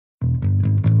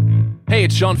Hey,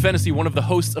 it's Sean Fennessy, one of the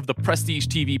hosts of the Prestige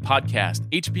TV podcast.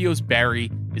 HBO's Barry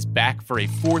is back for a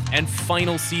fourth and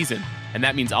final season, and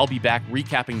that means I'll be back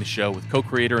recapping the show with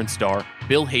co-creator and star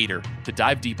Bill Hader to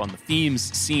dive deep on the themes,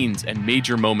 scenes, and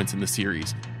major moments in the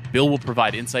series. Bill will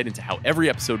provide insight into how every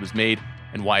episode was made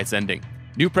and why it's ending.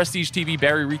 New Prestige TV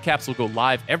Barry recaps will go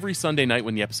live every Sunday night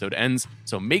when the episode ends,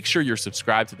 so make sure you're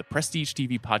subscribed to the Prestige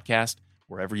TV podcast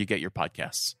wherever you get your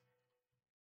podcasts.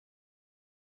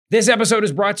 This episode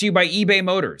is brought to you by eBay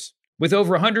Motors. With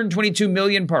over 122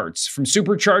 million parts, from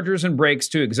superchargers and brakes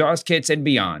to exhaust kits and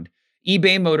beyond,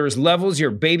 eBay Motors levels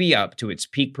your baby up to its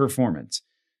peak performance.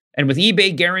 And with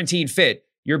eBay Guaranteed Fit,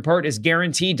 your part is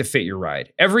guaranteed to fit your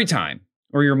ride every time,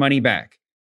 or your money back.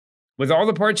 With all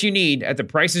the parts you need at the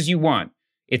prices you want,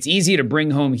 it's easy to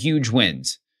bring home huge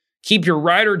wins. Keep your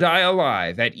ride or die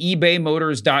alive at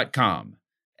ebaymotors.com.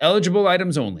 Eligible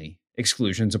items only.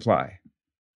 Exclusions apply.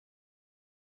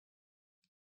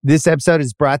 This episode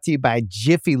is brought to you by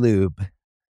Jiffy Lube.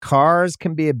 Cars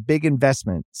can be a big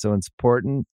investment, so it's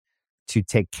important to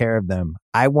take care of them.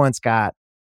 I once got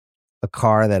a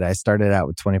car that I started out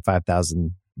with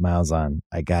 25,000 miles on.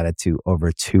 I got it to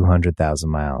over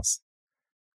 200,000 miles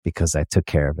because I took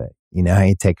care of it. You know how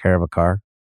you take care of a car?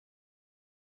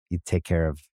 You take care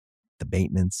of the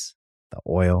maintenance, the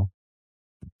oil,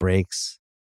 the brakes,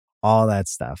 all that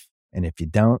stuff. And if you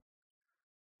don't,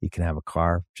 you can have a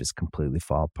car just completely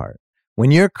fall apart.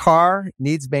 When your car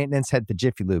needs maintenance, head to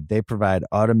Jiffy Lube. They provide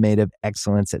automotive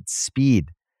excellence at speed.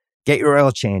 Get your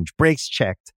oil change, brakes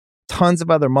checked, tons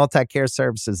of other multi-care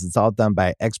services. It's all done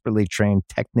by expertly trained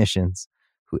technicians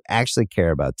who actually care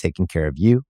about taking care of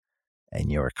you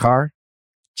and your car.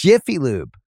 Jiffy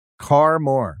Lube, car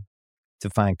more. To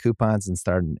find coupons and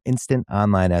start an instant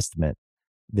online estimate,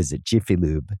 visit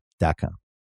jiffylube.com.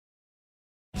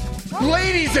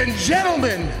 Ladies and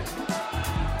gentlemen,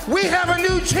 we have a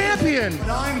new champion. But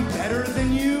I'm better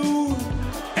than you,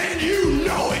 and you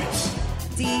know it.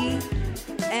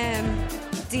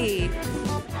 DMD.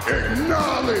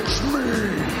 Acknowledge me.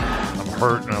 I'm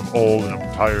hurt and I'm old and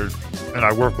I'm tired and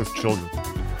I work with children.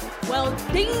 Well,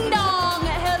 ding dong,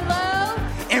 hello.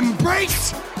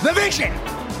 Embrace the vision.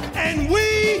 And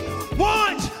we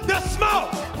want the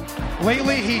smoke.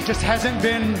 Lately, he just hasn't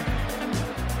been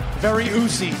very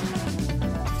oozy.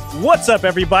 What's up,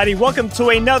 everybody? Welcome to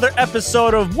another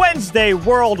episode of Wednesday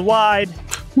Worldwide.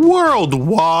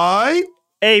 Worldwide?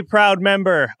 A proud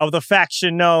member of the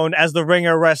faction known as the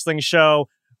Ringer Wrestling Show.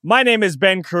 My name is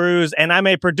Ben Cruz, and I'm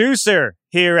a producer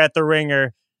here at The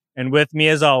Ringer. And with me,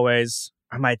 as always,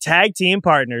 are my tag team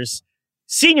partners,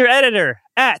 senior editor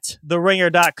at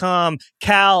TheRinger.com,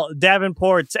 Cal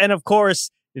Davenport, and of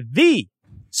course, the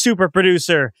super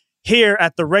producer here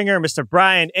at The Ringer, Mr.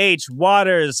 Brian H.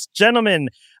 Waters. Gentlemen,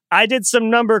 I did some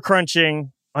number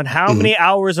crunching on how many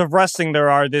hours of wrestling there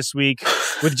are this week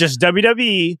with just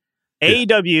WWE,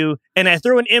 AEW, and I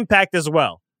threw an Impact as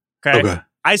well. Okay.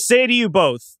 I say to you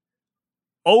both,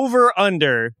 over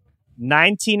under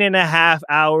 19 and a half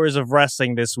hours of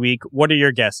wrestling this week. What are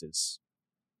your guesses?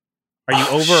 Are you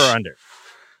over or under?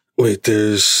 Wait,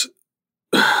 there's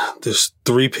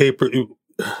three pay-per-views.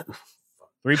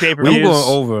 I'm going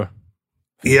over.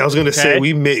 Yeah, I was going to say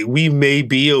we may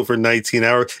be over 19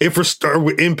 hours if we start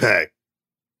with Impact.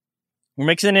 We're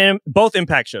mixing in both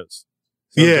Impact shows.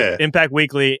 So yeah, Impact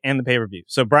Weekly and the pay-per-view.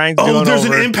 So Brian's going over. There's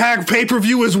an Impact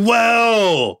pay-per-view as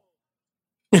well.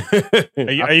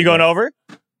 Are you going over?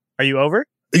 Are you over?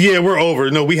 Yeah, we're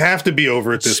over. No, we have to be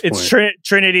over at this point.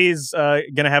 Trinity's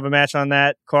going to have a match on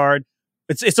that card.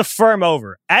 It's a firm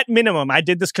over. At minimum, I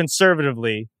did this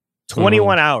conservatively,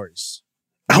 21 hours.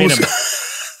 Minimum.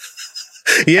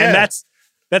 Yeah. And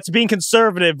that's being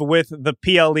conservative with the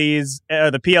PLEs,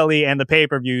 the PLE and the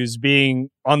pay-per-views being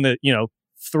on the,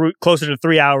 closer to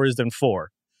 3 hours than 4.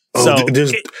 So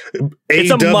it's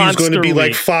going to be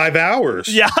like 5 hours.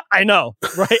 Yeah, I know.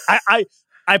 Right.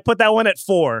 I put that one at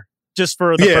 4 just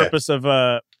for the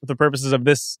purposes of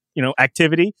this,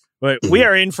 activity. But we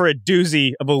are in for a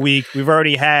doozy of a week. We've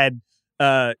already had,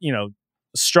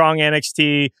 strong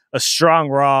NXT, a strong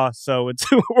Raw. So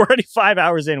we're already 5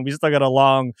 hours in. We still got a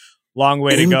long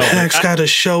way to go. Impact's got a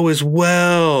show as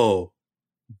well.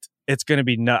 It's going to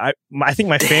be I think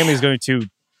my family is going to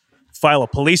file a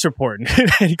police report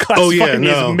and classify me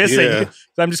as missing. Yeah.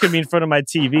 So I'm just going to be in front of my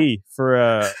TV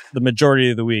for the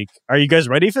majority of the week. Are you guys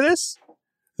ready for this?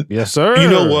 Yes, sir. You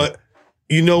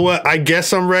know what? I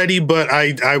guess I'm ready, but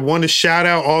I want to shout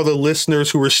out all the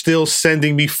listeners who are still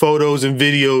sending me photos and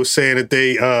videos saying that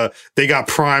they got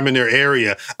Prime in their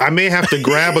area. I may have to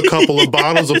grab a couple of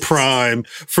bottles of Prime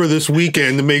for this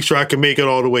weekend to make sure I can make it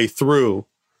all the way through.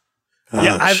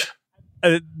 Yeah,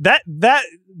 that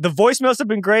the voicemails have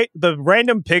been great. The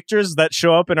random pictures that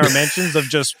show up in our mentions of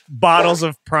just bottles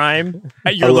of Prime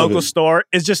at your local store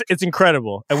is it's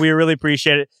incredible, and we really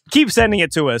appreciate it. Keep sending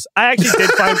it to us. I actually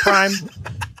did find Prime,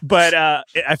 but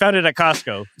I found it at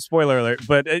Costco. Spoiler alert!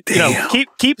 But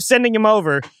keep sending them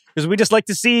over because we just like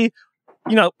to see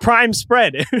Prime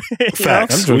spread.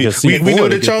 Facts. We know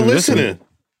that y'all listening.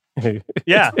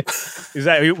 Yeah,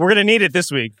 exactly. We're gonna need it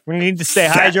this week. We need to stay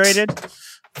hydrated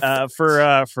for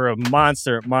a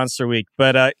monster week.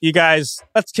 But you guys,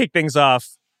 let's kick things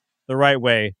off the right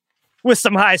way with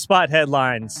some high spot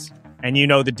headlines. And you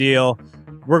know the deal.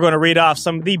 We're going to read off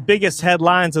some of the biggest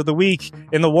headlines of the week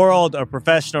in the world of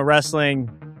professional wrestling.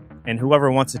 And whoever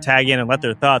wants to tag in and let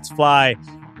their thoughts fly,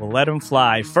 will let them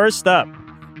fly. First up,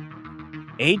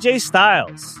 AJ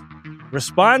Styles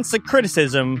responds to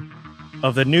criticism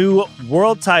of the new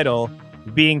world title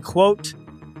being, quote,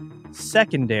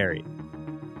 secondary.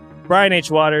 Brian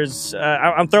H. Waters,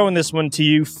 I'm throwing this one to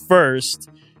you first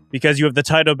because you have the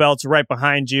title belts right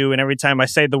behind you, and every time I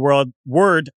say the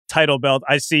word title belt,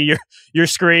 I see your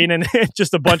screen and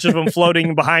just a bunch of them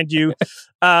floating behind you.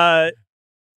 AJ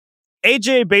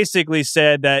basically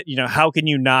said that, how can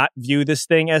you not view this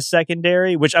thing as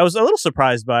secondary, which I was a little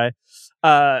surprised by.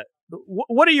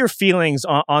 What are your feelings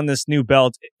on this new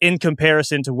belt in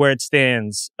comparison to where it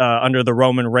stands under the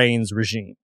Roman Reigns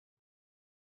regime?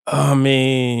 I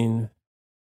mean,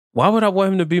 why would I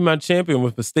want him to be my champion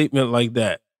with a statement like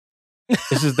that?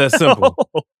 It's just that simple.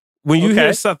 When you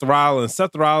hear Seth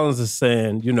Rollins is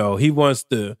saying, he wants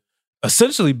to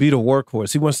essentially be the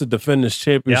workhorse. He wants to defend his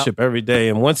championship every day.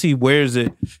 And once he wears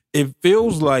it, it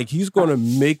feels like he's going to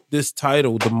make this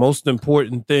title the most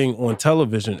important thing on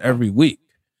television every week.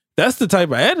 That's the type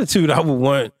of attitude I would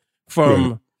want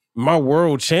from my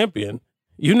world champion.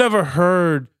 You never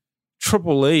heard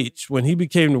Triple H, when he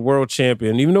became the world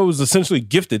champion, even though it was essentially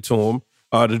gifted to him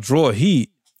to draw heat,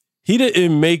 he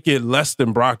didn't make it less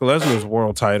than Brock Lesnar's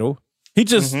world title. He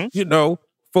just,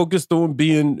 focused on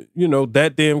being,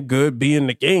 that damn good, being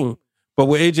the game. But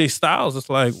with AJ Styles, it's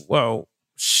like, well,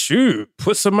 shoot,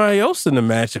 put somebody else in the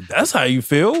match. If that's how you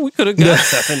feel, we could have got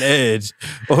Seth and Edge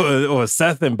or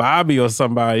Seth and Bobby or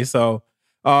somebody. So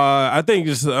I think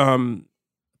it's an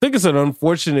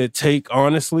unfortunate take,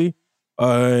 honestly.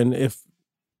 And if,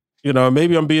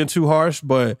 maybe I'm being too harsh,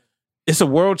 but it's a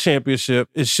world championship.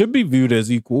 It should be viewed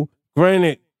as equal.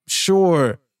 Granted,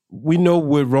 sure, we know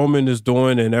what Roman is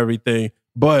doing and everything,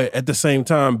 but at the same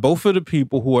time, both of the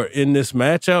people who are in this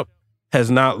matchup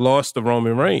has not lost to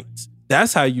Roman Reigns.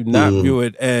 That's how you not view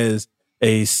it as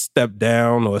a step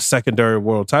down or a secondary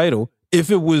world title. If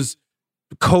it was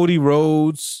Cody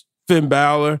Rhodes, Finn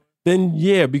Balor, then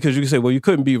yeah, because you can say, well, you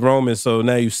couldn't beat Roman, so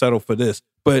now you settle for this.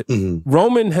 But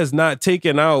Roman has not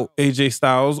taken out AJ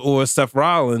Styles or Seth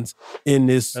Rollins in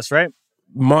this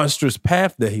monstrous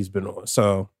path that he's been on.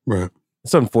 So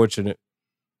it's unfortunate.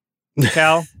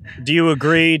 Cal, do you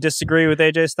agree, disagree with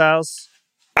AJ Styles?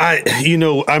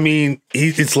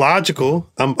 It's logical.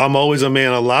 I'm always a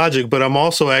man of logic, but I'm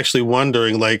also actually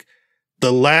wondering, like,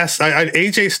 the last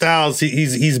AJ Styles,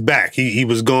 he's back. He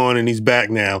was gone and he's back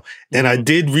now. And I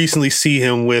did recently see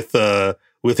him with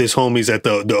his homies at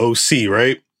the OC,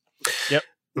 right? Yep.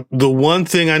 The one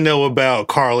thing I know about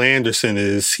Carl Anderson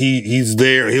is he's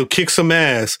there. He'll kick some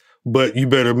ass, but you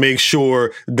better make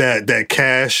sure that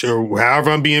cash or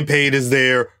however I'm being paid is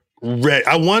there.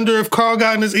 I wonder if Carl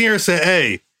got in his ear and said,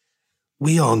 hey,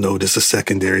 we all know this is a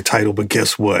secondary title, but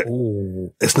guess what?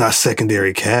 Ooh. It's not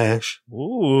secondary cash.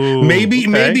 Ooh, maybe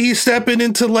he's stepping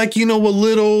into like, a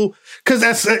little,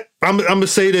 because I'm going to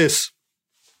say this.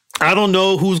 I don't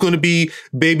know who's going to be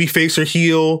babyface or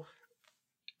heel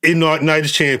in Night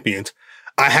as Champions.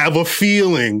 I have a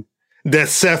feeling that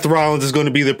Seth Rollins is going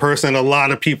to be the person that a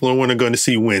lot of people are going to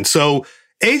see win. So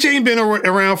AJ ain't been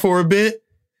around for a bit.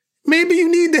 Maybe you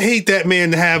need to hate that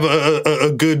man to have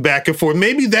a good back and forth.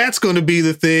 Maybe that's going to be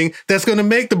the thing that's going to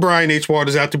make the Brian H.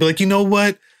 Waters out to be like, you know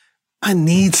what? I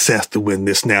need Seth to win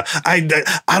this now. I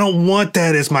don't want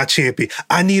that as my champion.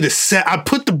 I need a Seth. I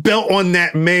put the belt on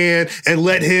that man and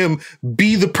let him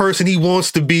be the person he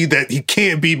wants to be that he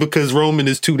can't be because Roman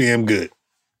is too damn good.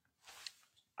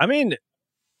 I mean,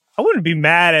 I wouldn't be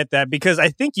mad at that because I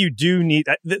think you do need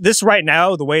this right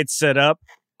now. The way it's set up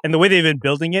and the way they've been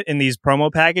building it in these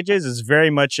promo packages is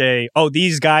very much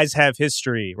these guys have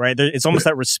history, right? It's almost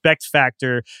that respect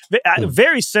factor.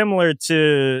 Very similar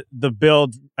to the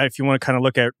build, if you want to kind of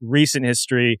look at recent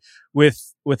history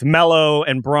with Mello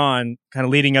and Braun kind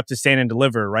of leading up to Stand and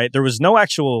Deliver, right? There was no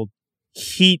actual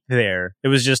heat there. It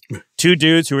was just two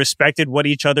dudes who respected what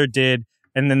each other did.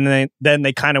 And then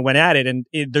they kind of went at it, and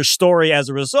their story as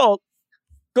a result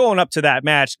going up to that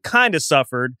match kind of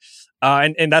suffered.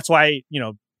 And that's why,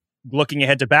 looking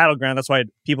ahead to Battleground, that's why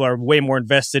people are way more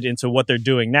invested into what they're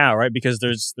doing now, right? Because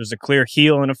there's a clear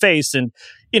heel and a face. And,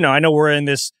 I know we're in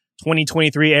this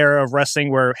 2023 era of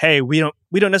wrestling where, hey, we don't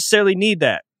necessarily need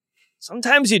that.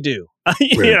 Sometimes you do.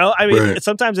 Right.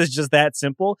 Sometimes it's just that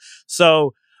simple.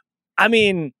 So,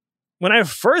 when I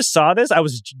first saw this, I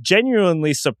was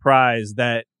genuinely surprised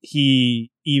that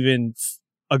he even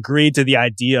agreed to the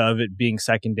idea of it being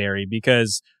secondary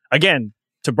because, again,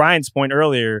 to Brian's point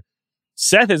earlier,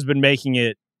 Seth has been making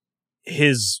it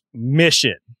his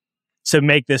mission to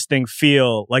make this thing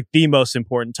feel like the most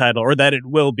important title, or that it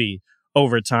will be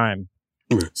over time.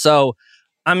 So,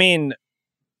 man,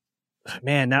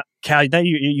 now, Cal, now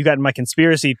you got my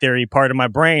conspiracy theory part of my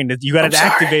brain. You got it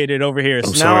activated over here.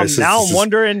 So now I'm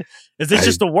wondering, is this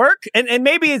just a work? And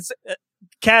maybe it's,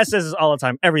 Cass says this all the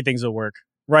time, everything's a work,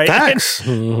 right? Facts.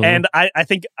 And I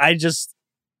think I just,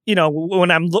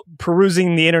 when I'm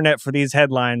perusing the internet for these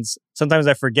headlines, sometimes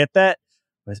I forget that.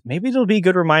 But maybe it'll be a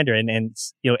good reminder. And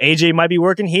AJ might be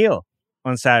working heel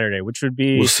on Saturday, which would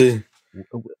be... We'll see.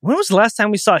 When was the last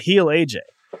time we saw heel AJ?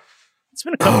 It's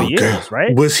been a couple years,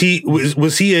 right? Was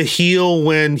he a heel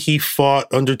when he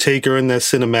fought Undertaker in that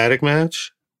cinematic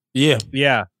match? Yeah.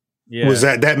 Was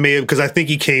that may have, because I think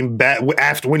he came back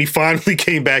when he finally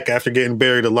came back after getting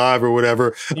buried alive or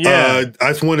whatever. I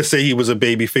just want to say he was a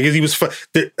baby figure. He was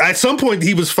at some point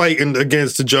he was fighting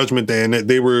against the Judgment Day, and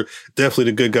they were definitely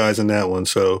the good guys in that one.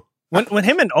 So when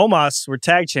him and Omos were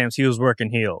tag champs, he was working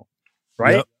heel,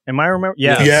 right? Yep. Am I remember?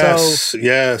 Yeah. Yes.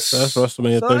 That's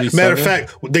WrestleMania 37. Matter of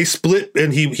fact, they split,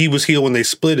 and he was heel when they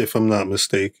split, if I'm not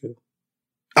mistaken.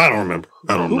 I don't remember.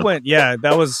 Who went? Yeah,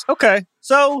 that was okay.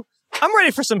 So. I'm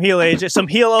ready for some heel AJ, some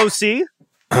heel OC.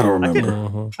 I don't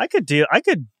remember. I could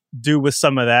do with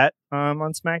some of that on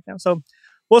SmackDown. So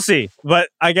we'll see. But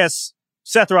I guess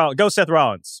Seth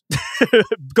Rollins.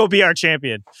 Go be our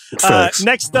champion.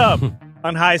 Next up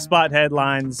on High Spot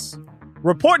headlines,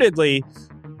 reportedly,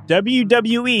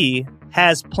 WWE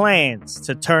has plans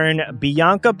to turn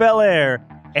Bianca Belair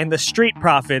and the Street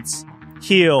Profits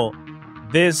heel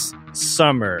this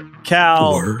summer.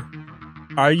 Cal,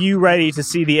 are you ready to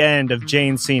see the end of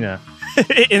Jane Cena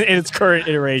in its current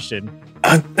iteration?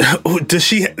 Does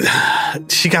she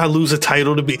got to lose a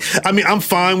title to be? I'm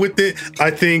fine with it.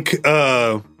 I think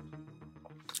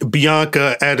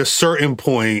Bianca, at a certain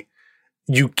point,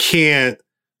 you can't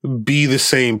be the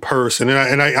same person.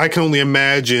 And I can only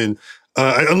imagine,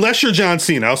 unless you're John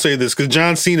Cena, I'll say this, because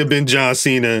John Cena been John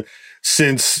Cena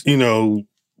since,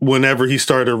 whenever he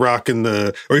started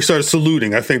he started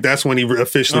saluting. I think that's when he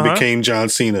officially became John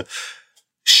Cena.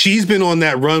 She's been on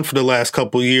that run for the last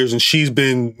couple of years, and she's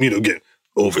been, getting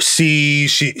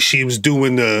overseas. She was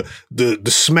doing the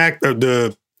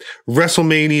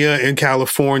WrestleMania in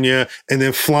California, and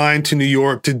then flying to New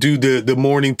York to do the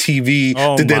morning TV,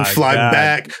 to then fly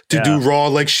back to do Raw.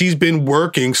 Like, she's been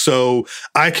working. So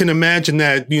I can imagine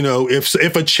that,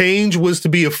 if a change was to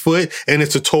be afoot, and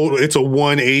it's a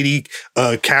 180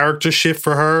 character shift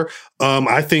for her,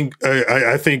 I think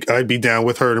I'd be down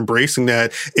with her embracing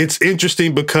that. It's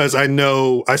interesting because I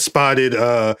know I spotted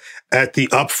at the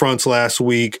upfronts last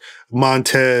week,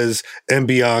 Montez and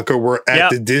Bianca were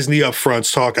at the Disney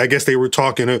upfronts talk. I guess they were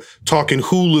talking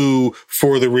Hulu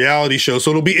for the reality show.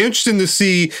 So it'll be interesting to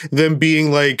see them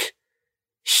being like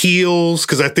heels,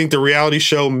 because I think the reality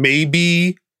show may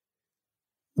be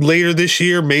later this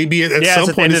year, maybe at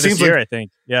some point. It seems like, I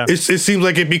think. Yeah. It seems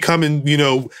like it becoming,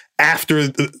 after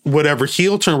whatever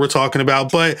heel turn we're talking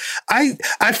about. But I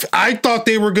thought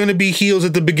they were going to be heels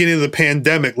at the beginning of the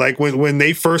pandemic. Like when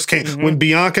they first came, when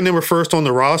Bianca and them were first on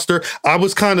the roster, I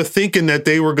was kind of thinking that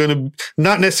they were going to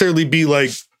not necessarily be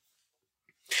like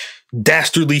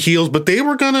dastardly heels, but they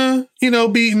were gonna,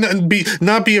 not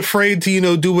be afraid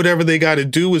to, do whatever they got to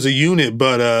do as a unit.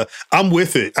 But I'm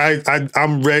with it.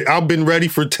 I'm ready. I've been ready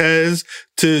for Tez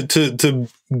to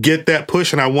get that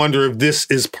push, and I wonder if this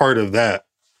is part of that.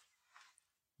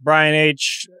 Brian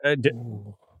H.,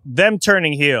 them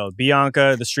turning heel,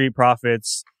 Bianca, the Street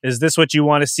Profits. Is this what you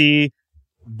want to see?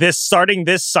 This starting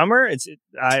this summer?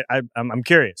 I'm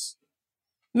curious.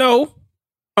 No,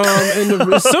 and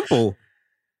it's simple.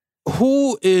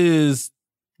 Who is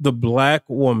the black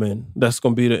woman that's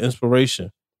going to be the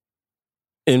inspiration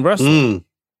in wrestling?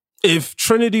 If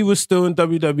Trinity was still in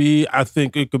WWE, I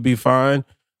think it could be fine.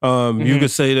 You could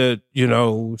say that,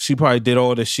 she probably did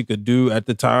all that she could do at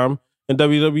the time in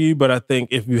WWE, but I think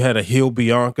if you had a heel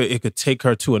Bianca, it could take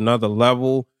her to another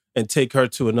level and take her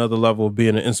to another level of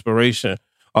being an inspiration.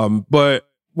 But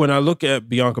when I look at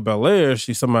Bianca Belair,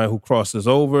 she's somebody who crosses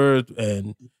over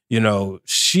and,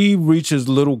 she reaches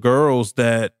little girls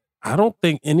that I don't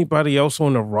think anybody else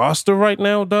on the roster right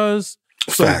now does.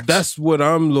 So that's what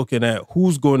I'm looking at.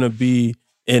 Who's going to be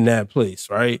in that place,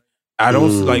 right? I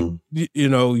don't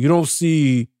you don't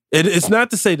see it. It's not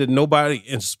to say that nobody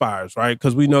inspires, right?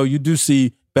 Because we know you do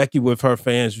see Becky with her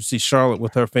fans, you see Charlotte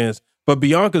with her fans, but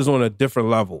Bianca's on a different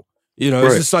level.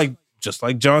 It's just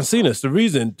like John Cena. It's the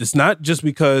reason. It's not just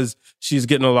because she's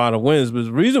getting a lot of wins, but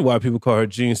the reason why people call her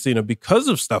Gene Cena because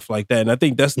of stuff like that. And I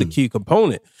think that's the key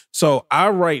component. So I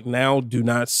right now do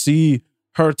not see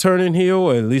her turning heel,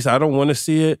 or at least I don't want to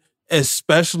see it,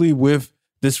 especially with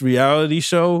this reality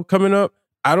show coming up.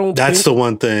 That's the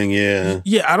one thing, yeah.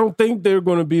 Yeah, I don't think they're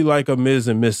going to be like a Miz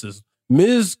and Mrs.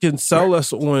 Miz can sell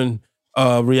us on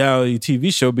a reality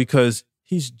TV show because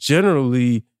he's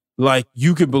generally like,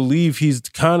 you can believe he's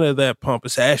kind of that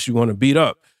pompous ass you want to beat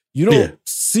up. You don't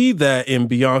see that in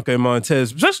Bianca and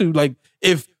Montez, especially like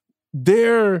if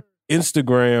their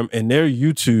Instagram and their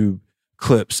YouTube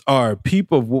clips are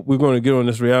people of what we're going to get on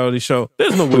this reality show.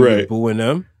 There's no way we're booing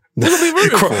them. They're going to be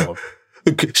rooting for them.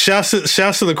 Shouts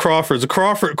to the Crawfords.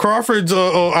 Crawford's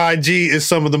on IG is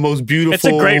some of the most beautiful, it's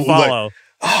a great follow.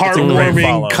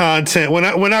 Heartwarming content.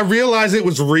 When I realized it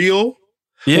was real,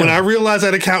 when I realized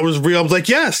that account was real, I was like,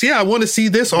 yes, I want to see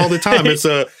this all the time. It's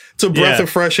a breath of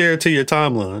fresh air to your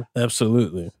timeline.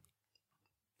 Absolutely.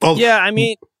 Oh, yeah, I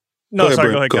mean, go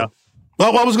ahead, Cal.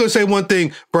 Well, I was going to say one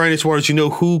thing, Brian, as far as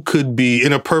who could be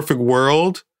in a perfect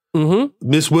world,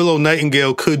 Miss Willow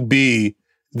Nightingale could be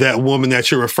that woman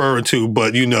that you're referring to,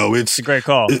 but it's a great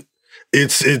call.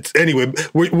 It's anyway.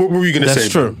 What were you going to say? That's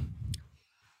true.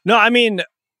 No, I mean,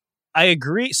 I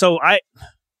agree. So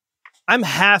I'm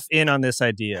half in on this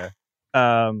idea,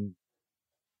 but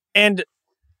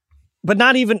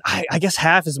not even. I guess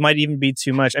half might even be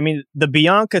too much. I mean, the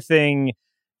Bianca thing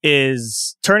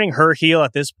is turning her heel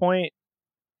at this point.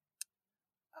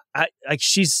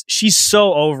 She's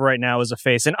so over right now as a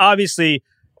face, and obviously,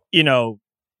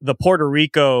 the Puerto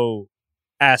Rico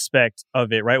aspect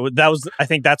of it, right? I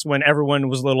think that's when everyone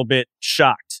was a little bit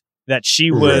shocked that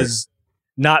she was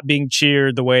not being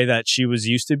cheered the way that she was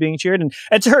used to being cheered. And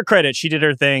to her credit, she did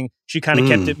her thing. She kind of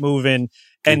kept it moving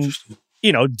and,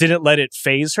 didn't let it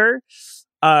phase her.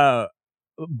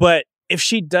 But if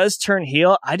she does turn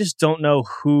heel, I just don't know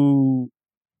who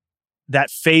that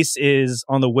face is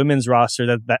on the women's roster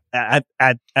that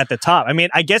at the top. I mean,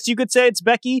 I guess you could say it's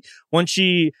Becky when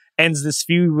she ends this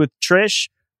feud with Trish,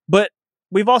 but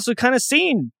we've also kind of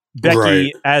seen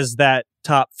Becky as that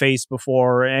top face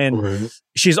before, and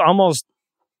she's almost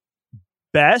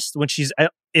best when she's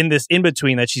in this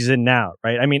in-between that she's in now,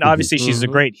 right? I mean, obviously she's a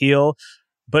great heel,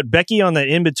 but Becky on the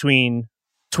in-between,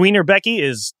 tweener Becky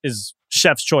is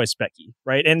chef's choice Becky,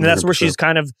 right? And that's 100%. Where she's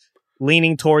kind of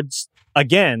leaning towards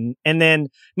again. And then,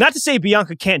 not to say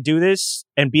Bianca can't do this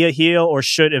and be a heel or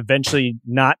should eventually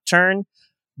not turn,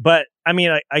 but I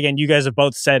mean, again, you guys have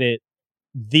both said it.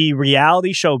 The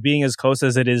reality show being as close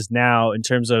as it is now in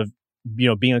terms of,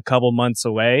 being a couple months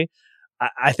away,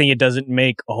 I think it doesn't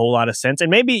make a whole lot of sense.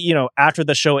 And maybe, after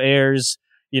the show airs,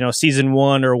 season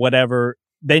 1 or whatever,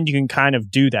 then you can kind of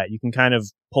do that. You can kind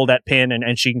of pull that pin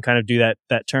and she can kind of do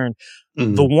that turn.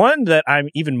 The one that I'm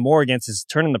even more against is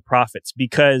turning the Profits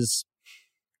because,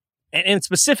 and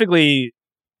specifically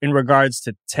in regards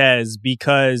to Tez,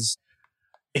 because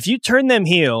if you turn them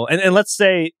heel and let's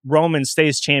say Roman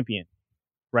stays champion,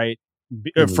 right?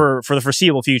 For the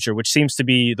foreseeable future, which seems to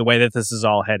be the way that this is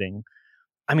all heading.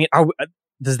 I mean,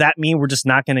 does that mean we're just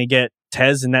not going to get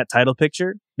Tez in that title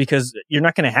picture? Because you're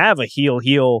not going to have a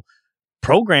heel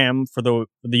program for the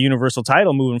Universal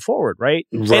title moving forward, right?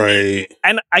 Right.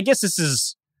 And I guess this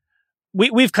is,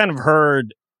 we've kind of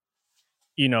heard,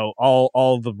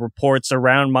 all the reports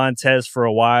around Montez for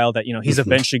a while that, he's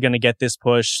eventually going to get this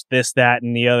push, this, that,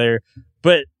 and the other.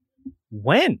 But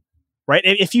when? Right?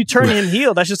 If you turn him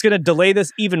heel, that's just going to delay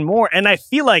this even more. And I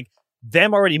feel like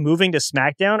them already moving to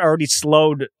SmackDown already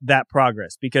slowed that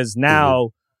progress because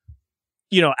now,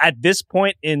 at this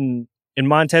point in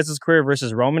Montez's career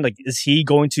versus Roman, like, is he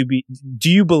going to be, do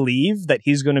you believe that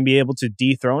he's going to be able to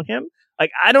dethrone him?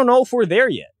 Like, I don't know if we're there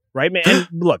yet, right? And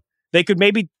look, they could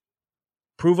maybe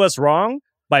prove us wrong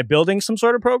by building some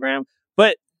sort of program,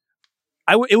 but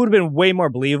it would have been way more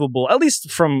believable, at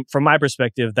least from my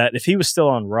perspective, that if he was still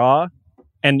on Raw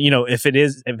and, if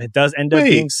it does end up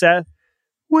being Seth,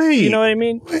 you know what I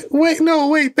mean?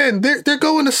 Wait, Ben, they're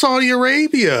going to Saudi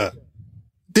Arabia.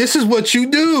 This is what you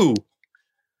do.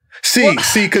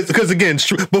 See, because again,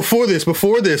 before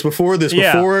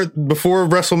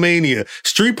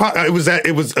WrestleMania,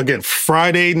 it was again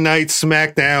Friday night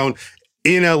SmackDown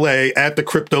in LA at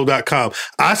thecrypto.com.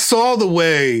 I saw the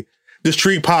way the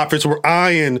Street Profits were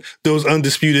eyeing those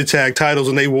undisputed tag titles,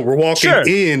 and they were walking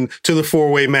in to the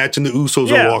 4-way match, and the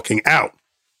Usos are walking out.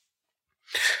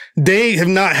 They have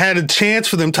not had a chance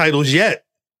for them titles yet.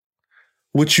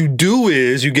 What you do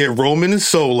is you get Roman and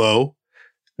Solo.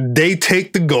 They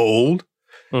take the gold.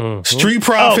 Street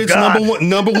Profits,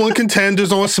 number one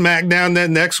contenders on SmackDown that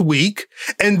next week.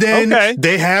 And then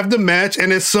they have the match.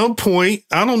 And at some point,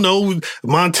 I don't know,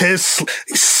 Montez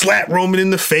slapped Roman in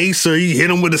the face or he hit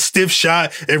him with a stiff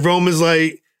shot. And Roman's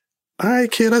like, all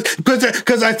right, kid.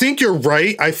 Because I think you're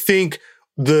right. I think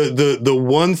the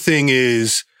one thing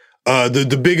is,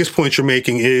 the biggest point you're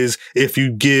making is if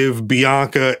you give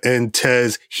Bianca and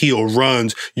Tez heel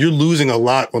runs, you're losing a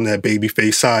lot on that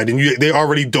babyface side, and they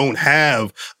already don't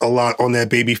have a lot on that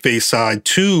babyface side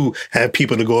to have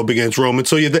people to go up against Roman.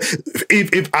 So if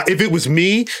it was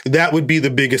me, that would be the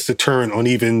biggest deterrent on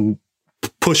even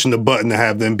pushing the button to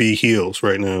have them be heels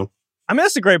right now. I mean,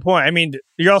 that's a great point. I mean,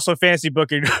 you're also fancy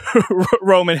booking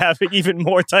Roman having even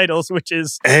more titles, which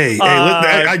is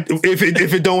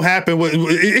if it don't happen,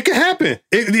 it can happen.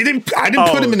 I didn't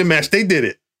put him in the match; they did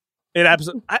it. It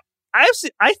absolutely.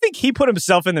 I think he put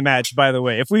himself in the match. By the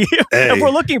way, if we're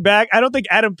looking back, I don't think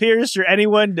Adam Pearce or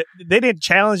anyone, they didn't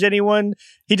challenge anyone.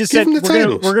 He just said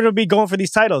we're going to be going for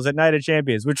these titles at Night of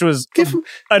Champions, which was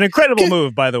an incredible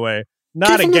move, by the way.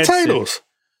 Not against the titles. It.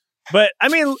 But I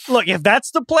mean, look, if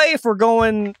that's the play, if we're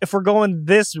going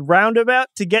this roundabout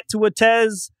to get to a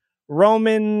Tez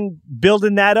Roman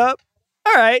building that up,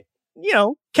 all right,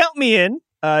 count me in.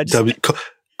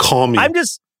 Call me. I know.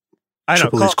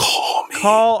 Call me.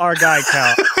 Call our guy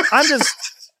Cal.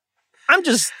 I'm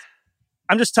just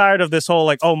tired of this whole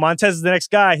like, oh, Montez is the next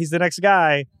guy. He's the next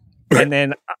guy, and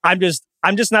then I'm just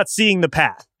not seeing the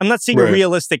path. I'm not seeing a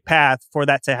realistic path for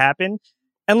that to happen.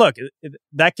 And look,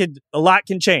 a lot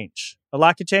can change. A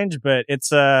lot can change, but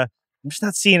it's I'm just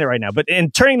not seeing it right now. But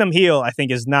turning them heel, I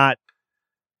think it's not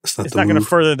going to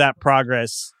further that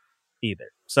progress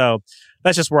either. So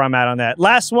that's just where I'm at on that.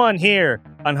 Last one here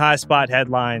on High Spot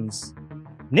Headlines.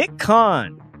 Nick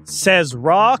Khan says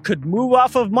Raw could move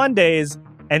off of Mondays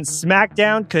and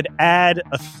SmackDown could add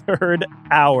a third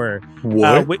hour.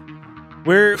 What?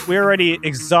 We're already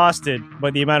exhausted by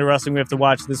the amount of wrestling we have to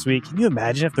watch this week. Can you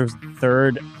imagine if there's a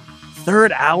third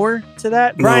hour to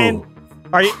that? Brian,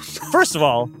 first of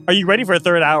all, are you ready for a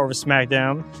third hour of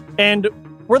SmackDown? And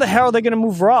where the hell are they going to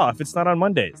move Raw if it's not on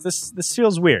Mondays? This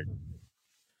feels weird.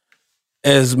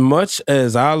 As much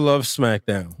as I love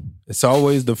SmackDown, it's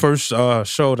always the first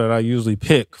show that I usually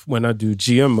pick when I do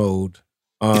GM mode.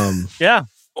 Yeah.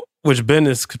 Which Ben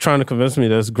is trying to convince me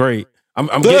that's great. I'm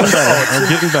getting better. I'm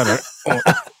getting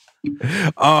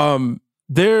better.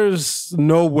 There's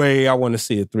no way I want to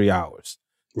see it 3 hours.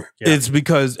 Yeah. It's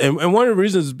because, and one of the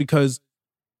reasons is because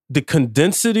the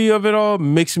condensity of it all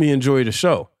makes me enjoy the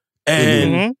show.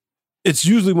 And it's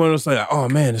usually when it's like, oh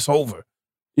man, it's over.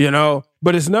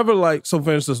 But it's never like, so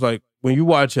for instance, like when you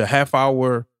watch a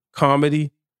half-hour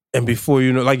comedy and before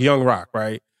like Young Rock,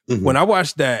 right? Mm-hmm. When I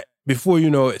watch that, before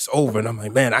it's over, and I'm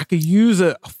like, man, I could use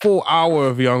a full hour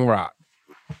of Young Rock.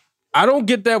 I don't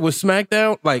get that with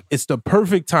SmackDown. Like, it's the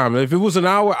perfect time. If it was an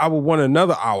hour, I would want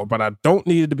another hour, but I don't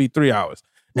need it to be 3 hours.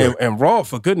 Right. And Raw,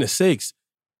 for goodness sakes,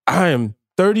 I am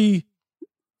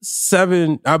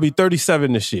 37. I'll be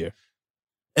 37 this year.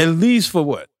 At least for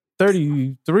what?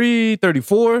 33,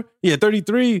 34? Yeah,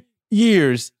 33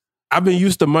 years. I've been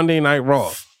used to Monday Night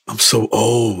Raw. I'm so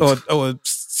old. Or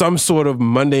some sort of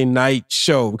Monday night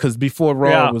show, because before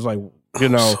Raw was like,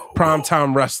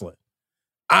 primetime wrestling.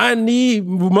 I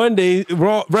need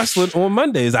Raw wrestling on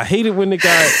Mondays. I hated when the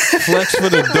guy flexed for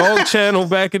the Dog Channel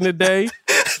back in the day.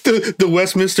 The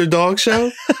Westminster Dog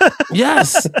Show?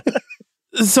 Yes.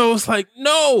 So it's like,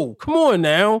 no, come on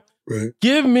now. Right.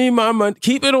 Give me my money.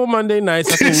 Keep it on Monday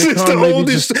nights. I think this is the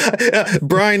oldest.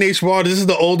 Brian H. Waters, this is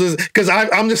the oldest. Because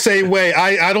I'm the same way.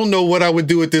 I don't know what I would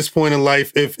do at this point in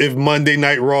life if Monday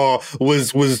Night Raw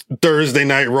was Thursday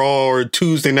Night Raw or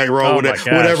Tuesday Night Raw,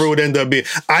 whatever it would end up being.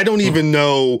 I don't even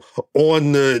know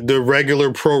on the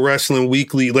regular Pro Wrestling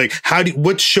Weekly, like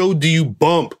what show do you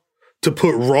bump to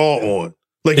put Raw on?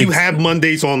 Like you have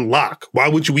Mondays on lock. Why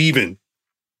would you even?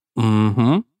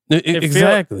 Mm-hmm.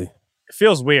 Exactly. It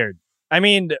feels weird. I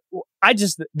mean,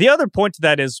 the other point to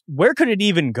that is, where could it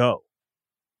even go?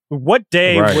 What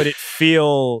day would it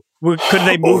feel? Could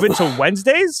they move it to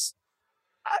Wednesdays?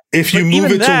 If you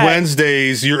move it to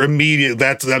Wednesdays, you're immediate.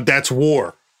 That's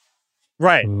war.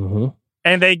 Right. Mm-hmm.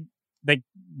 And they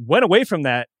went away from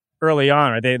that early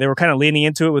on. Right? They were kind of leaning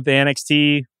into it with the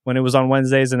NXT when it was on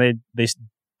Wednesdays, and they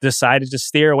decided to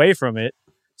steer away from it.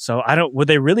 So would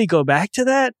they really go back to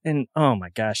that? And oh my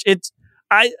gosh,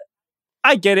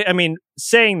 I get it. I mean,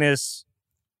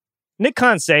 Nick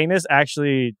Khan saying this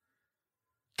actually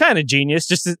kind of genius,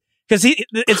 just because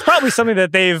it's probably something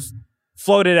that they've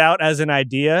floated out as an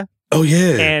idea. Oh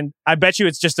yeah. And I bet you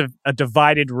it's just a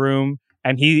divided room.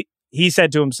 And he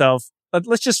said to himself,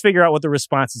 let's just figure out what the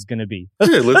response is going to be.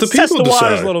 Yeah, let's test the decide.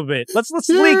 waters a little bit. Let's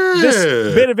leak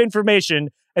this bit of information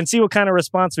and see what kind of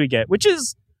response we get, which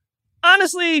is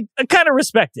honestly I kind of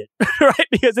respect it, right?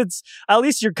 Because it's at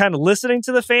least you're kind of listening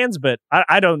to the fans, but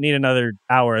I don't need another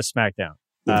hour of SmackDown.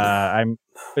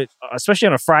 Especially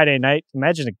on a Friday night.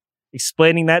 Imagine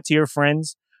explaining that to your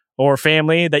friends or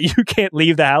family that you can't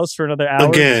leave the house for another hour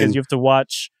because you have to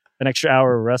watch an extra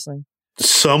hour of wrestling.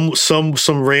 Some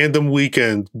random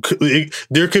weekend.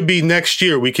 There could be next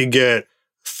year we could get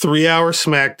 3-hour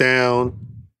SmackDown,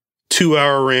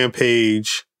 2-hour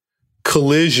Rampage,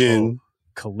 Collision,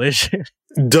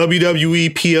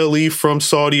 WWE PLE from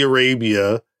Saudi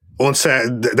Arabia on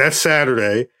that's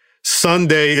Saturday.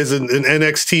 Sunday is an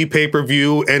NXT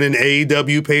pay-per-view and an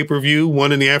AEW pay-per-view,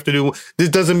 1 in the afternoon. This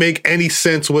doesn't make any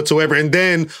sense whatsoever. And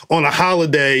then on a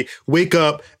holiday, wake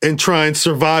up and try and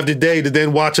survive the day to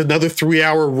then watch another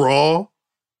 3-hour Raw.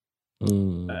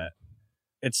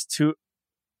 It's too...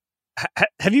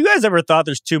 Have you guys ever thought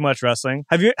there's too much wrestling?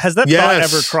 Has that thought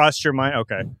ever crossed your mind?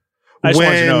 Okay. I just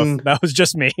wanted to know if that was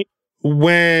just me.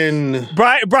 When...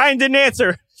 Brian didn't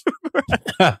answer.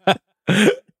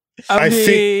 I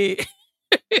think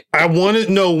I want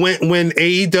to know when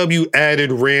AEW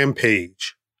added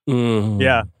Rampage.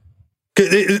 Yeah.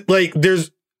 There's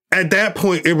at that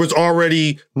point, it was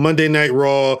already Monday Night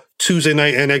Raw, Tuesday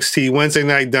Night NXT, Wednesday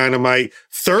Night Dynamite,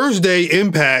 Thursday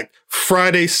Impact,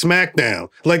 Friday SmackDown.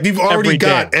 Like you've already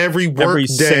got every work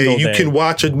day you can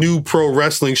watch a new pro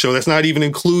wrestling show. That's not even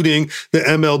including the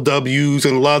MLWs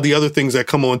and a lot of the other things that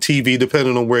come on TV,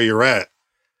 depending on where you're at.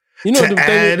 You know, to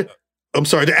add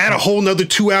a whole nother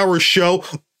 2-hour show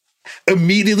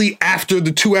immediately after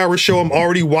the 2-hour show I'm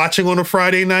already watching on a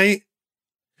Friday night.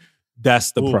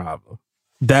 That's the problem.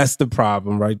 That's the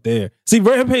problem right there. See,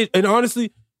 Rampage, and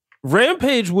honestly,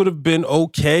 Rampage would have been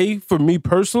okay for me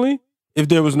personally if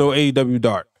there was no AEW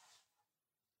Dark.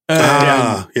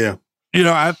 Yeah. You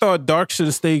know, I thought Dark should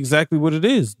have stayed exactly what it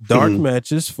is. Dark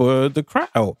matches for the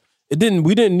crowd. We didn't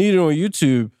need it on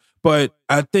YouTube, but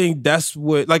I think that's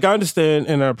what, like, I understand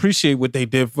and I appreciate what they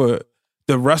did for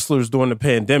the wrestlers during the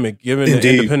pandemic, giving the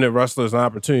independent wrestlers an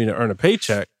opportunity to earn a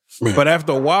paycheck. Right. But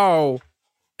after a while,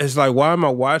 it's like, why am I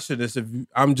watching this if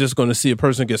I'm just going to see a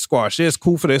person get squashed? Yeah, it's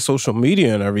cool for their social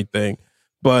media and everything,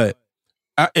 but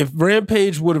if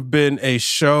Rampage would have been a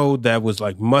show that was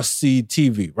like must-see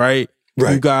TV, right?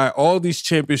 You got all these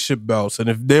championship belts, and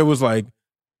if there was like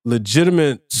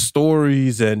legitimate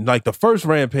stories and like the first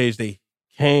Rampage, they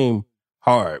came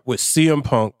hard with CM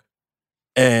Punk,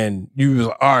 and you was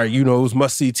like, all right, you know, it was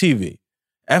must-see TV.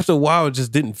 After a while, it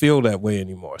just didn't feel that way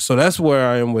anymore. So that's where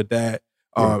I am with that.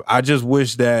 I just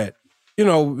wish that, you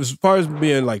know, as far as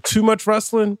being like too much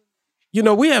wrestling, you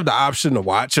know, we have the option to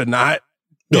watch or not.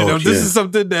 You know, this is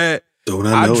something that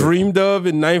I dreamed of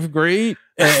in 9th grade.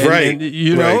 And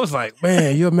you know, it's like,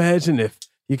 man, you imagine if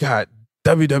you got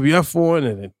WWF on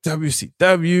and then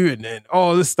WCW and then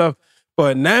all this stuff.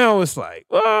 But now it's like,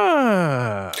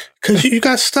 because you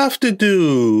got stuff to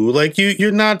do. Like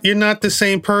you're not the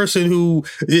same person who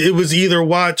it was either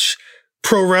watch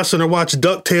pro wrestling or watch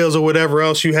DuckTales or whatever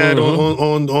else you had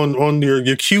on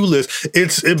your queue list.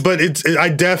 I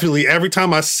definitely, every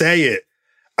time I say it,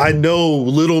 I know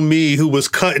little me who was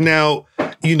cutting out,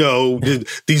 you know,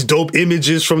 these dope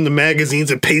images from the magazines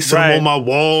and pasting them on my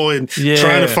wall and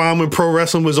trying to find when pro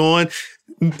wrestling was on.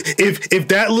 If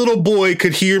that little boy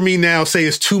could hear me now say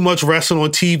it's too much wrestling on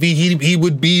TV, he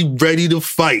would be ready to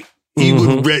fight.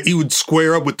 He would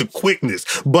square up with the quickness.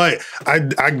 But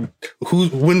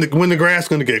when the grass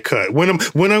going to get cut? When am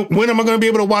I going to be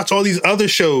able to watch all these other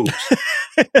shows?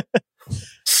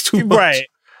 It's too much. Right.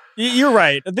 You're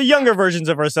right. The younger versions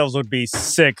of ourselves would be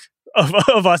sick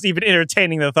of us even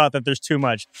entertaining the thought that there's too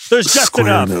much. There's just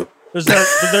enough.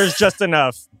 There's just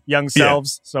enough young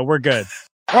selves, so we're good.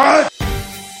 What?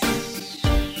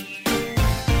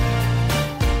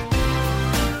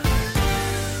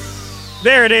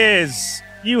 There it is.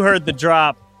 You heard the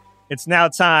drop. It's now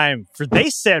time for They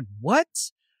Said What?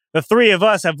 The three of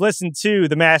us have listened to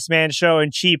The Masked Man Show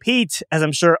and Cheap Heat, as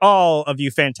I'm sure all of you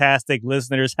fantastic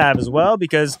listeners have as well,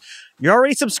 because you're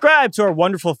already subscribed to our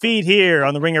wonderful feed here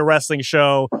on the Ringer Wrestling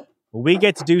Show, where we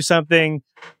get to do something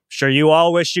I'm sure you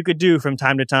all wish you could do from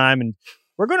time to time, and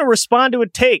we're going to respond to a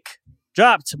take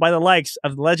dropped by the likes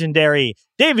of the legendary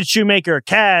David Shoemaker,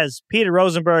 Kaz, Peter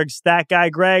Rosenberg, Stat Guy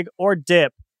Greg, or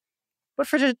Dip. But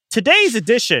for today's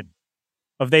edition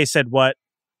of They Said What,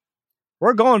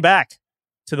 we're going back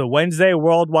to the Wednesday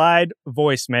Worldwide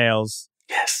voicemails.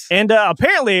 Yes. And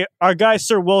apparently our guy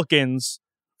Sir Wilkins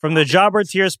from the Jobber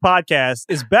Tears podcast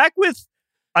is back with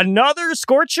another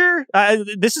scorcher.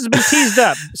 This has been teased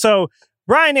up. So,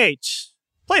 Brian H.,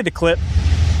 play the clip.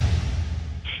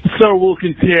 Sir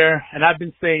Wilkins here, and I've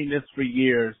been saying this for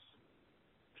years.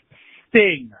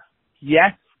 Sting,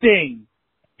 yes, Sting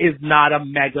is not a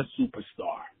mega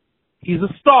superstar. He's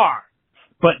a star,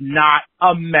 but not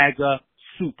a mega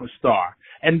superstar.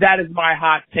 And that is my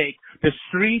hot take. The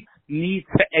streets need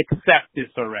to accept this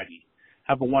already.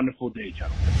 Have a wonderful day,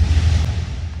 gentlemen.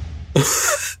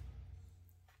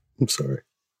 I'm sorry.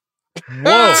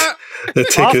 Whoa. Off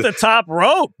the top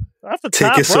rope. Off the top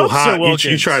rope. Take it so hot.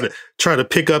 You try to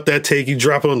pick up that take. You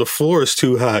drop it on the floor. It's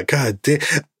too hot. God damn.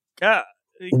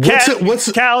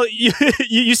 Cal,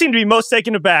 you seem to be most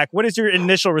taken aback. What is your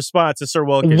initial response to Sir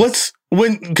Wilkins?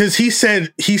 Because he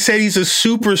said he's a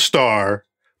superstar,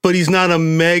 but he's not a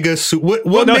mega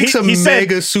What makes a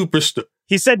mega superstar?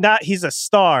 He said he's a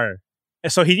star.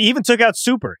 So he even took out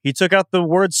super. He took out the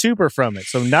word super from it.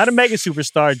 So not a mega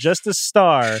superstar, just a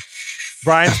star.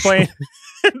 Brian's playing.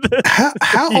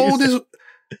 How old is?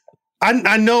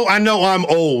 I know I'm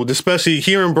old, especially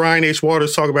hearing Brian H.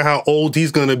 Waters talk about how old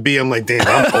he's going to be. I'm like, damn,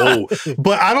 I'm old.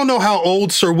 But I don't know how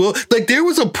old Sir Will. Like, there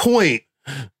was a point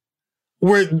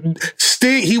where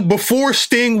Sting, before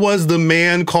Sting was the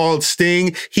man called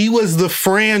Sting, he was the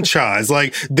franchise.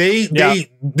 Like,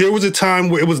 there was a time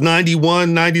where it was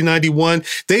 91.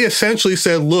 They essentially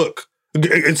said, look,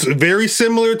 it's very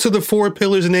similar to the four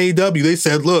pillars in AEW. They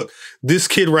said, look, this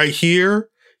kid right here,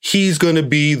 he's going to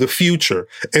be the future.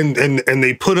 And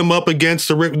they put him up against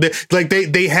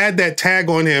they had that tag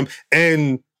on him,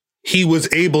 and he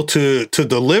was able to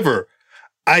deliver.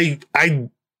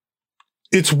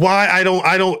 It's why I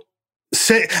don't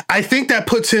say, I think that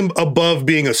puts him above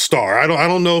being a star. I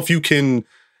don't know if you can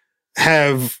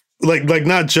have like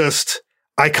not just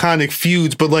iconic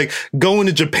feuds, but like going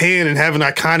to Japan and having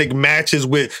iconic matches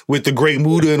with the Great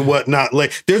Muta and whatnot.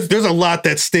 Like there's a lot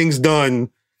that Sting's done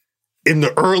in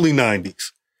the early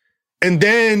 90s. And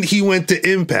then he went to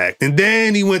Impact, and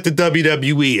then he went to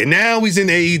WWE, and now he's in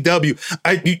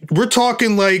AEW. We're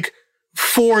talking like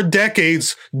 4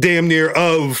 decades damn near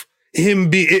of him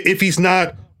if he's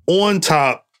not on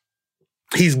top,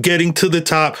 he's getting to the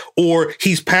top, or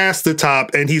he's past the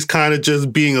top and he's kind of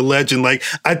just being a legend. Like,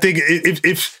 I think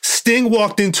if Sting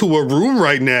walked into a room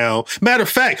right now, matter of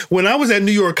fact, when I was at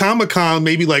New York Comic-Con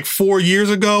maybe like 4 years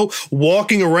ago,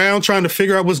 walking around trying to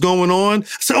figure out what's going on, I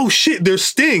said, oh shit, there's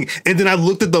Sting. And then I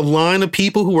looked at the line of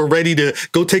people who were ready to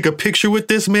go take a picture with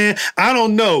this man. I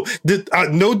don't know.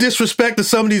 No disrespect to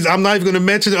some of these, I'm not even going to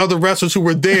mention the other wrestlers who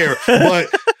were there,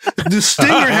 but the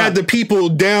Stinger had the people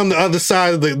down the other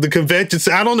side of the convention.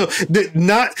 So I don't know.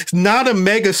 Not a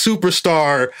mega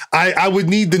superstar. I would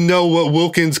need to know what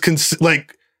Wilkins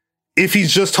like if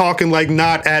he's just talking like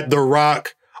not at the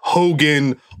Rock,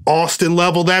 Hogan, Austin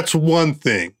level. That's one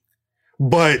thing,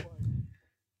 but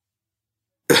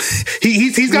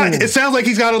he's got. It sounds like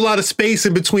he's got a lot of space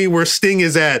in between where Sting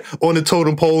is at on the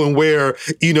totem pole and where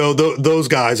those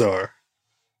guys are.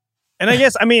 And I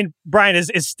guess, I mean, Brian,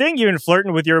 is Sting even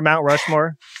flirting with your Mount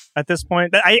Rushmore at this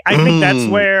point? I think that's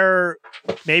where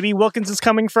maybe Wilkins is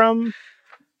coming from.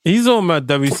 He's on my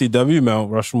WCW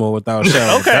Mount Rushmore without a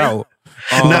shadow of doubt.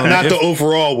 Not the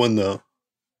overall one though.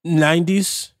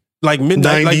 90s, like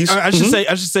mid-90s. Like,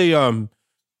 I should say.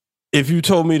 If you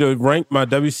told me to rank my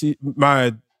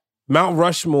Mount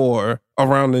Rushmore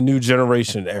around the New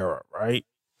Generation era, right,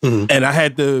 and I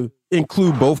had to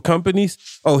include both companies,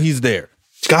 he's there.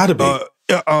 It's gotta be.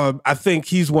 I think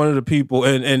he's one of the people,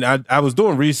 and I was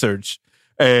doing research,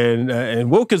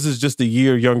 and Wilkins is just a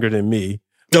year younger than me.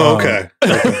 Oh, okay.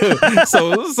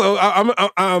 So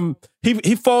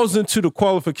he falls into the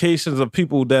qualifications of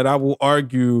people that I will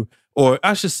argue, or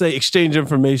I should say, exchange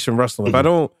information wrestling. If I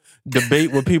don't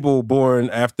debate with people born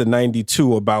after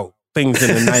 92 about things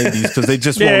in the 90s because they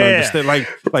just won't understand,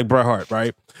 like Bret Hart,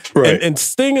 right? Right. And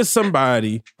Sting is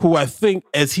somebody who I think,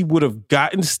 as he would have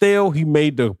gotten stale, he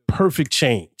made the perfect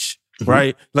change,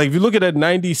 right? Like if you look at that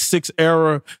 96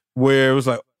 era where it was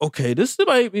like, okay, this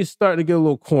might be starting to get a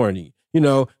little corny,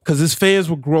 because his fans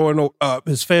were growing up,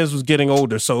 his fans was getting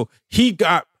older. So he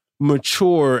got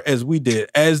mature as we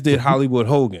did, as did Hollywood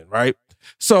Hogan, right?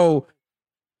 So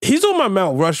he's on my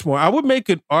Mount Rushmore. I would make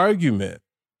an argument.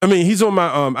 I mean, he's on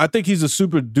my, I think he's a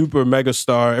super duper mega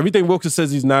star. Everything Wilkins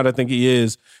says he's not, I think he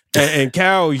is. And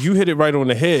Cal, you hit it right on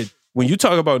the head. When you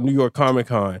talk about New York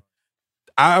Comic-Con,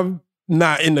 I'm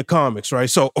not in the comics, right?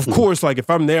 So, of course, like if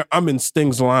I'm there, I'm in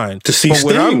Sting's line. To see but Sting.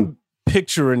 What I'm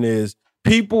picturing is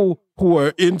people who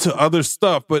are into other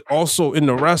stuff, but also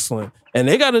into wrestling. And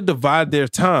they got to divide their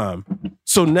time.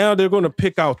 So now they're going to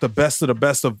pick out the best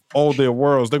of all their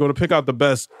worlds. They're going to pick out the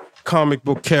best comic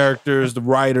book characters, the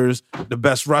writers, the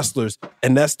best wrestlers.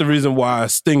 And that's the reason why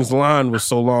Sting's line was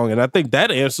so long. And I think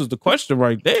that answers the question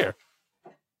right there.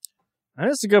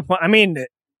 That's a good point. I mean,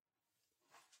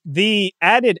 the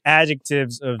added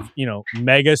adjectives of,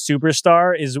 mega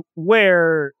superstar is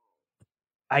where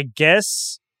I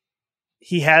guess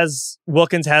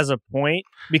Wilkins has a point,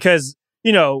 because,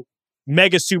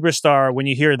 mega superstar, when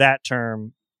you hear that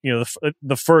term,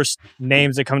 the first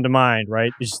names that come to mind,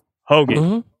 right, is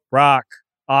Hogan, Rock,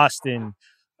 Austin,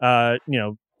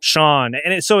 Shawn.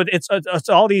 And so it's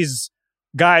all these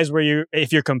guys where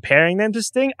if you're comparing them to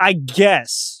Sting, I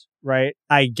guess. Right,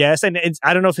 I guess, and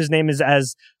I don't know if his name is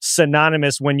as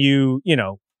synonymous when we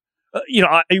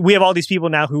have all these people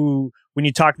now who, when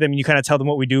you talk to them and you kind of tell them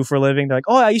what we do for a living, they're like,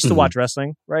 "Oh, I used to watch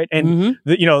wrestling," right? And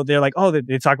they're like, "Oh,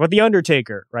 they talk about the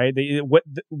Undertaker," right?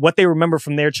 What they remember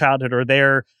from their childhood or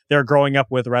their growing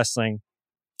up with wrestling.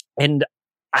 And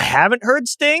I haven't heard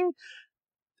Sting.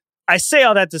 I say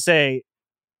all that to say,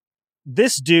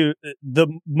 this dude, the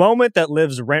moment that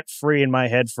lives rent free in my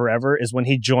head forever is when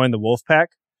he joined the Wolfpack.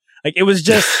 Like, it was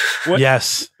just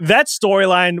yes, that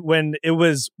storyline when it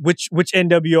was which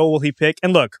NWO will he pick?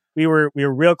 And look, we were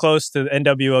real close to the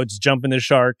NWO just jumping the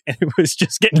shark, and it was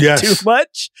just getting too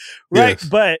much, right? Yes.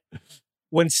 But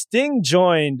when Sting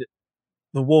joined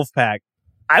the Wolfpack,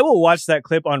 I will watch that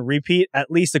clip on repeat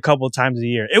at least a couple of times a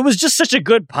year. It was just such a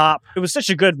good pop. It was such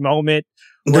a good moment.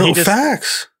 Where he just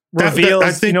facts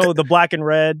reveals, the black and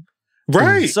red.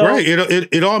 Right, right.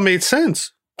 It all made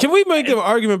sense. Can we make an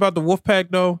argument about the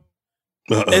Wolfpack though?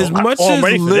 As much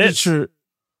literature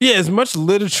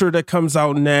that comes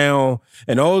out now,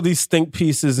 and all these think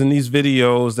pieces and these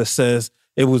videos that says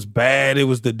it was bad, it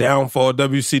was the downfall of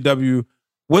WCW.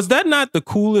 Was that not the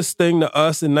coolest thing to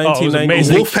us in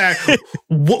 1990? Wolfpack.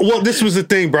 Well, this was the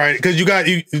thing, Brian, because we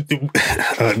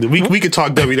could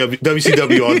talk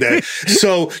WCW all day.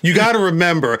 So you got to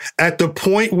remember, at the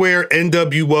point where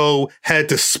NWO had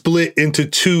to split into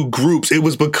two groups, it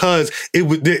was because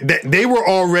they were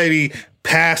already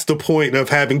past the point of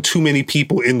having too many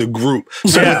people in the group.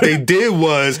 So what they did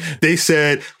was they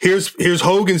said, here's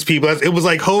Hogan's people. It was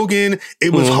like Hogan,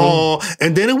 it was Hall,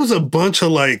 and then it was a bunch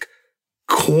of like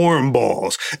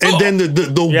cornballs. And then the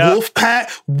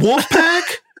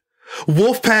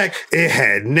Wolfpack, it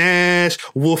had Nash.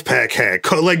 Wolfpack had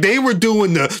like they were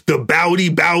doing the bowdy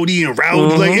and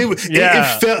rowdy. Like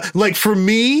it felt like, for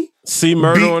me, see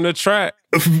Murder on the Track.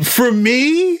 For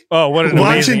me,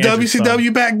 watching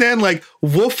WCW back then, like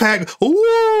Wolfpack,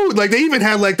 ooh, like they even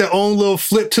had like their own little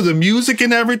flip to the music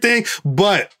and everything.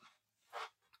 But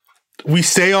we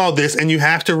say all this, and you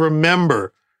have to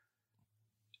remember,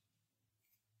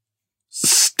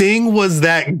 Sting was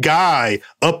that guy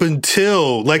up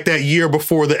until like that year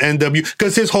before the NW,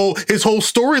 because his whole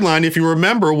storyline, if you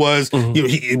remember, was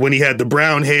when he had the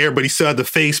brown hair, but he still had the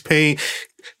face paint.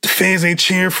 The fans ain't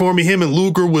cheering for me. Him and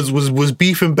Luger was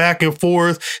beefing back and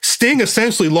forth. Sting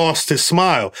essentially lost his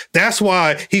smile. That's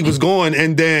why he was going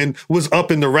and then was up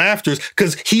in the rafters,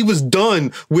 because he was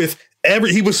done with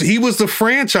he was the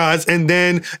franchise, and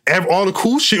then all the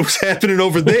cool shit was happening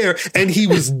over there, and he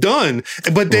was done.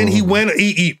 But then he went.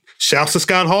 He shouts to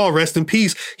Scott Hall, rest in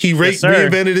peace. He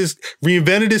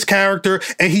reinvented his character,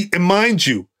 and mind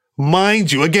you,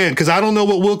 again, because I don't know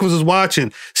what Wilkins was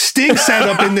watching. Sting sat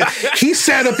up in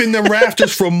the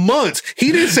rafters for months.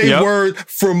 He didn't say word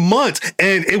for months,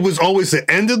 and it was always the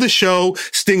end of the show.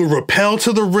 Sting would rappel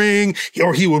to the ring,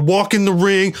 or he would walk in the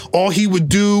ring. All he would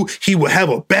do, he would have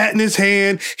a bat in his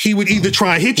hand. He would either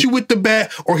try and hit you with the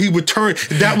bat, or he would turn.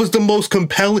 That was the most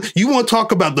compelling. You want to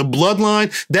talk about the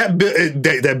bloodline?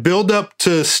 That build up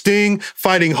to Sting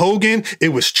fighting Hogan, it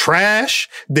was trash.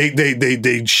 They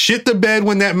shit the bed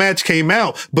when that match came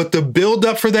out, but the build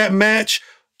up for that match,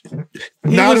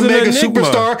 not a mega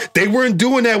superstar. They weren't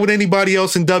doing that with anybody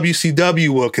else in WCW,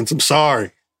 Wilkins. I'm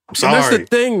sorry. And that's the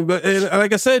thing. But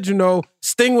like I said,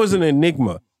 Sting was an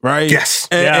enigma, right? Yes.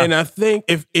 And I think,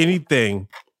 if anything,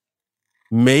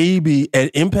 maybe,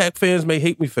 and Impact fans may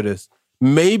hate me for this,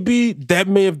 maybe that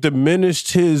may have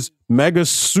diminished his mega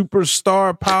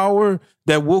superstar power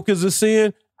that Wilkins is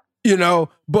seeing.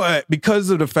 But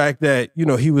because of the fact that,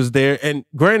 he was there, and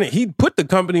granted, he put the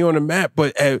company on the map,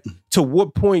 but to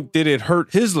what point did it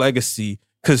hurt his legacy,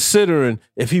 considering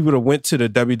if he would have went to the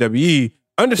WWE,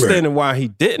 understanding why he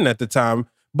didn't at the time.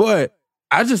 But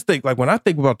I just think, like, when I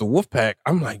think about the Wolfpack,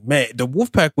 I'm like, man, the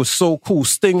Wolfpack was so cool.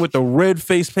 Sting with the red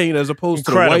face paint as opposed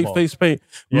to the white face paint.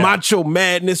 Yeah. Macho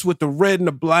Madness with the red and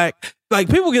the black. Like,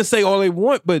 people can say all they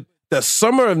want, but the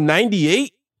summer of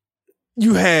 98,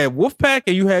 you had Wolfpack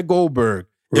and you had Goldberg.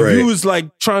 If you was,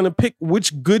 like, trying to pick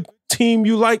which good team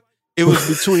you like, it was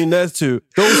between those two.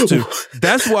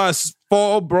 That's why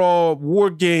Fall Brawl War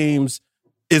Games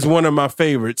is one of my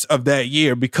favorites of that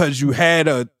year, because you had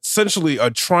essentially a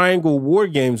triangle War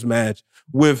Games match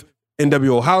with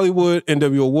NWO Hollywood,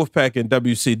 NWO Wolfpack, and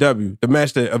WCW, the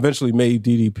match that eventually made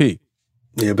DDP.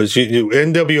 Yeah, but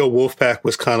NWO Wolfpack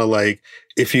was kind of like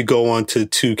if you go on to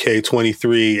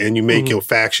 2K23 and you make your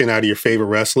faction out of your favorite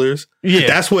wrestlers. Yeah,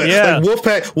 that's what. Yeah. Like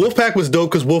Wolfpack was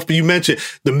dope because you mentioned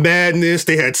the madness.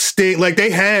 They had Sting. Like they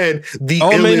had the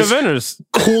all main eventers,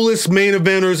 coolest main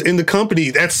eventers in the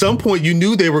company. At some point, you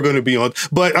knew they were going to be on.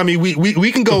 But I mean,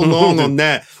 we can go long on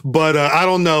that. But I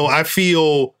don't know. I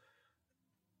feel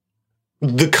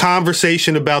the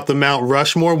conversation about the Mount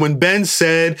Rushmore, when Ben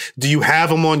said, do you have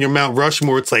him on your Mount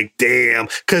Rushmore? It's like, damn,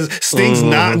 because Sting's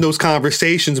not in those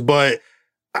conversations, but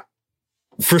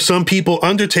for some people,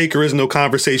 Undertaker is no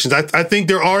conversations. I think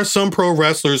there are some pro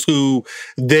wrestlers who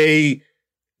they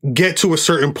get to a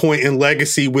certain point in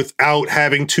legacy without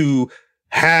having to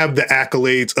have the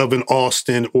accolades of an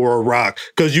Austin or a Rock.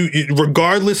 Because you,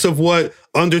 regardless of what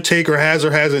Undertaker has or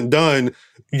hasn't done,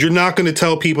 you're not going to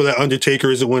tell people that Undertaker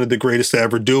isn't one of the greatest to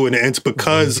ever do it. And it's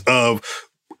because of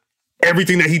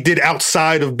everything that he did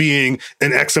outside of being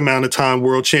an X amount of time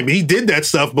world champion. He did that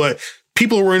stuff, but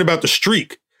people are worrying about the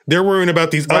streak. They're worrying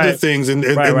about these other things. And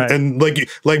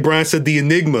like Brian said, the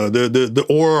enigma, the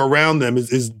aura around them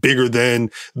is bigger than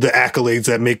the accolades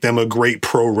that make them a great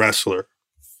pro wrestler.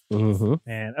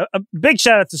 And a big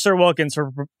shout out to Sir Wilkins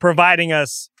for providing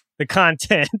us the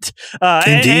content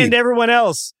and everyone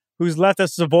else who's left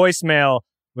us a voicemail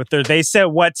with their they said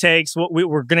what takes.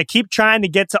 We're going to keep trying to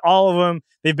get to all of them.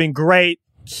 They've been great.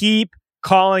 Keep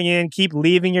calling in. Keep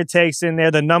leaving your takes in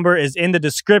there. The number is in the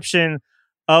description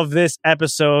of this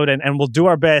episode, and we'll do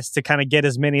our best to kind of get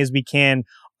as many as we can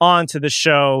onto the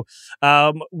show.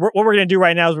 What we're going to do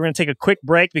right now is we're going to take a quick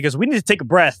break because we need to take a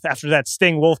breath after that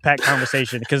Sting Wolfpack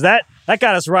conversation because that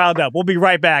got us riled up. We'll be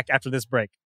right back after this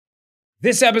break.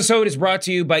 This episode is brought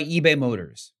to you by eBay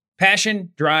Motors.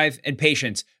 Passion, drive, and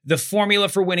patience. The formula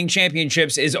for winning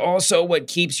championships is also what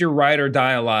keeps your ride or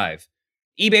die alive.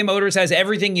 eBay Motors has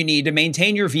everything you need to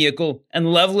maintain your vehicle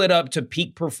and level it up to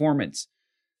peak performance.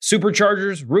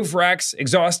 Superchargers, roof racks,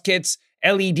 exhaust kits,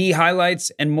 LED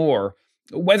highlights, and more.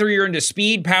 Whether you're into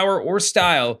speed, power, or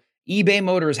style, eBay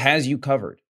Motors has you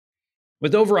covered.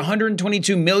 With over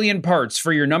 122 million parts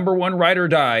for your number one ride or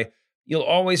die, you'll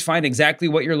always find exactly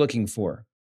what you're looking for.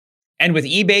 And with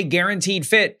eBay Guaranteed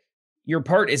Fit, your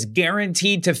part is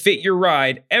guaranteed to fit your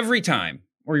ride every time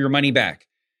or your money back.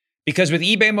 Because with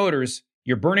eBay Motors,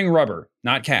 you're burning rubber,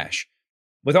 not cash.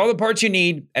 With all the parts you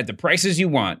need at the prices you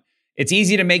want, it's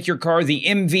easy to make your car the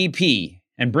MVP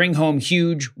and bring home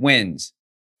huge wins.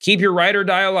 Keep your ride or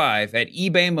die alive at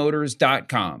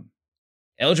ebaymotors.com.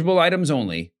 Eligible items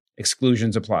only.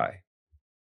 Exclusions apply.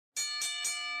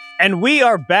 And we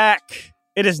are back.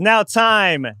 It is now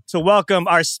time to welcome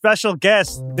our special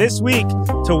guest this week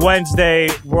to Wednesday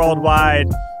Worldwide.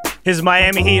 His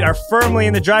Miami Heat are firmly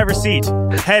in the driver's seat,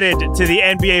 headed to the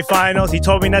NBA Finals. He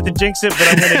told me not to jinx it, but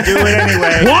I'm going to do it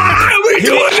anyway. Why are we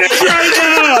doing this right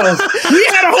now? We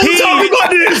had a whole talk about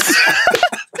this.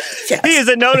 Yes. He is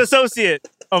a known associate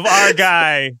of our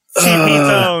guy, CP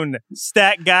Tone,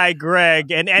 Stat Guy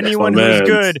Greg, and anyone who's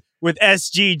good with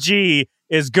SGG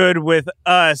is good with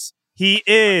us. He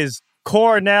is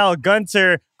Cornell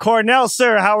Gunter. Cornell,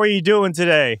 sir, how are you doing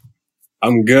today?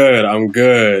 I'm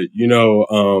good. You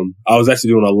know, I was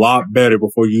actually doing a lot better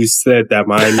before you said that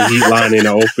Miami Heat line in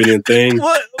the opening thing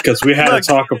because we had to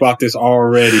talk about this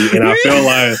already, and I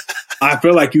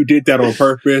feel like you did that on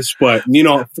purpose. But you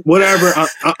know, whatever.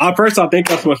 First, I thank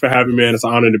you so much for having me, and it's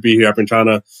an honor to be here. I've been trying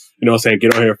to,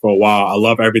 get on here for a while. I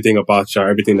love everything about y'all,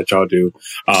 everything that y'all do.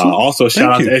 Also,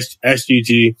 shout out to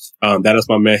SGG. That is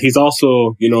my man. He's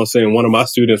also, one of my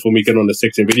students when we get on the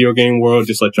 6 in video game world.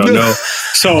 Just let y'all know.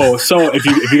 So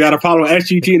if you got a problem with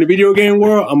SGG in the video game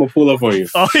world, I'm gonna pull up on you.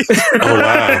 Oh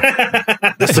wow,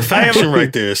 that's the faction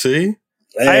right there. See.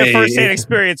 I have firsthand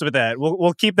experience with that.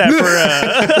 We'll keep that for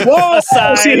whoa.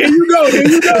 See, here you go.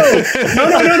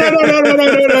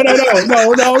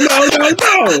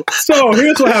 No. So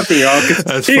here's what happened, y'all.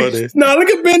 That's funny. No, look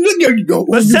at Ben. Look, you go.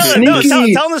 Let's tell it. No,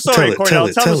 tell the story, Cornell.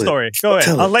 Tell the story. Go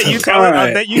ahead. I'll let you tell it.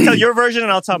 I'll let you tell your version,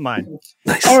 and I'll tell mine.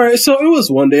 Nice. All right. So it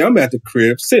was one day. I'm at the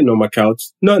crib, sitting on my couch,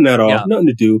 nothing at all, nothing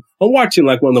to do. I'm watching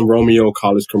like one of the Romeo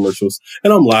college commercials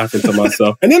and I'm laughing to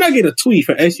myself. And then I get a tweet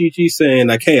from SUG saying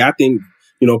like, hey, I think,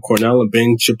 Cornell and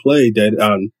Ben should play that,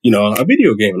 a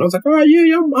video game. And I was like, all right,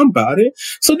 yeah, I'm about it.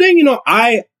 So then,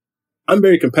 I'm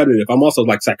very competitive. I'm also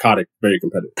like psychotic, very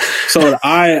competitive. So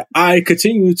I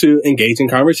continue to engage in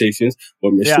conversations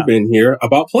with Mr. Ben here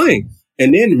about playing.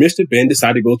 And then Mr. Ben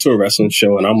decided to go to a wrestling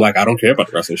show. And I'm like, I don't care about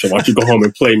the wrestling show. Why don't you go home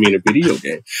and play me in a video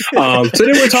game? So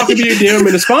then we're talking video game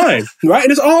and it's fine. Right.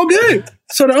 And it's all good.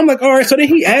 So then I'm like, all right. So then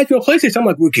he adds your PlayStation. I'm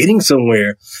like, we're getting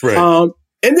somewhere. Right.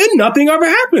 And then nothing ever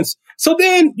happens. So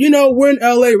then, we're in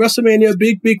LA, WrestleMania,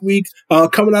 big week,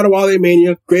 coming out of Wale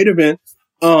Mania, great event.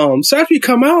 So after we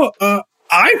come out,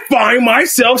 I find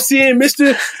myself seeing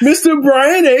Mr.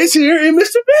 Brian Ace here and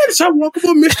Mr. Ben. So I walk up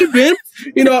on Mr. Ben.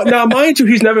 Now mind you,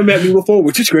 he's never met me before,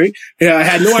 which is great. Yeah, I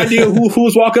had no idea who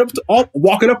was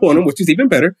walking up on him, which is even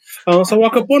better. So I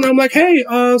walk up on him. I'm like, hey,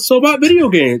 so about video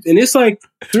games, and it's like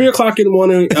 3:00 in the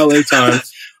morning, LA time.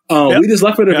 We just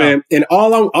left an event, and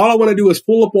all I want to do is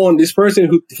pull up on this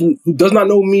person who does not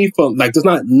know me does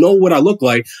not know what I look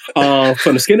like,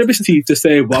 from the skin of his teeth to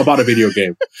say about a video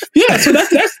game. Yeah, so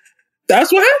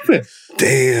that's what happened.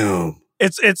 Damn.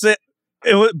 It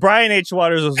was Brian H.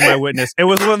 Waters was my witness. It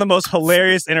was one of the most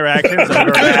hilarious interactions I've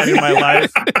ever had in my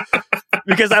life.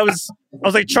 Because I was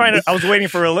like I was waiting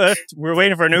for a Lyft. We were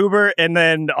waiting for an Uber, and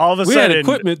then all of a sudden, we had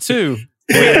equipment too.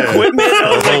 We had equipment.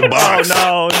 I was like, oh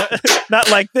no, not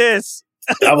like this.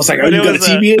 I was like, oh, you got a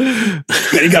TV in?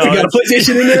 You got a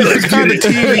PlayStation in there? Let's get a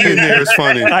TV in there. It's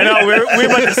funny. I know. We're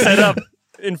about to set up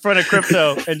in front of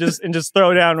crypto and just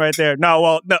throw down right there.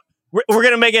 No, we're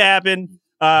gonna make it happen.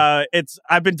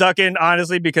 I've been ducking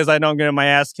honestly because I know I'm gonna get my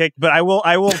ass kicked, but I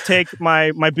will take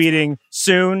my beating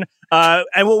soon.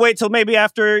 And we'll wait till maybe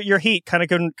after your Heat kind of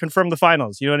confirm the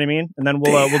finals. You know what I mean? And then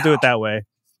we'll do it that way.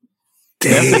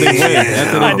 That's the big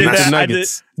win. That's the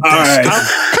Nuggets. All right.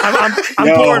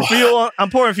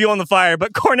 I'm pouring fuel on the fire.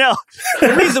 But Cornell,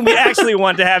 the reason we actually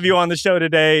want to have you on the show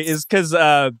today is because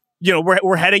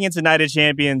we're heading into Night of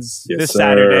Champions this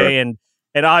Saturday, and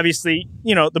obviously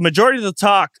the majority of the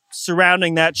talk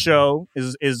surrounding that show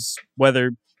is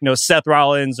whether Seth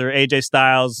Rollins or AJ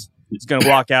Styles is going to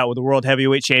walk out with the World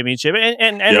Heavyweight Championship,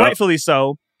 and rightfully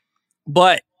so.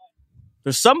 But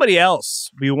there's somebody else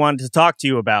we wanted to talk to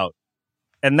you about.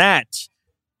 And that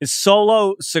is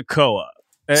Solo Sikoa.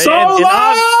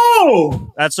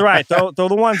 Solo! That's right. Throw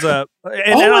the ones up.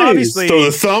 And obviously... Throw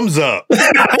the thumbs up.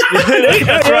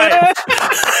 That's right.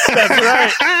 That's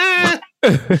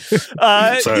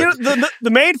right. The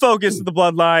main focus of the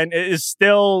bloodline is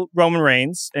still Roman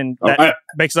Reigns, and that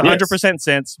makes 100%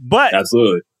 sense. But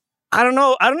absolutely, I don't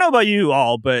know about you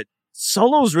all, but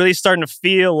Solo's really starting to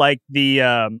feel like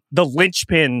the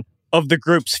linchpin of the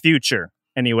group's future.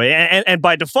 Anyway, and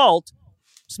by default,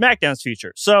 SmackDown's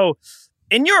future. So,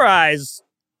 in your eyes,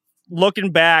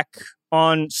 looking back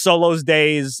on Solo's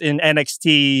days in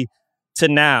NXT to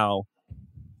now,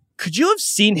 could you have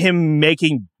seen him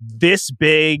making this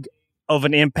big of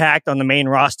an impact on the main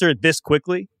roster this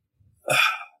quickly?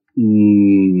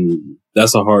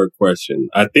 That's a hard question.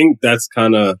 I think that's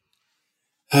kind of...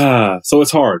 so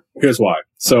it's hard. Here's why.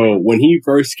 So when he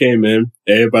first came in,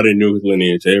 everybody knew his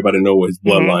lineage. Everybody knew his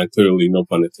bloodline, clearly, no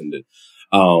pun intended.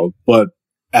 But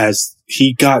as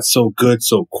he got so good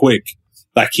so quick,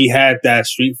 like he had that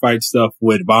street fight stuff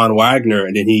with Von Wagner,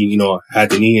 and then he,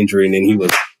 had the knee injury, and then he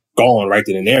was gone right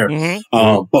then and there.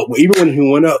 But even when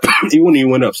he went up,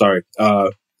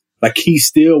 like he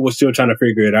was still trying to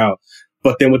figure it out.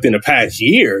 But then within the past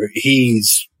year,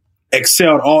 he's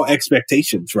excelled all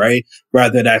expectations, right?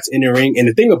 Rather that's in the ring. And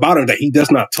the thing about him that he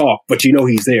does not talk, but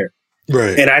he's there.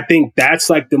 Right. And I think that's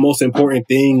like the most important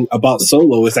thing about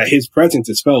Solo is that his presence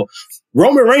is felt.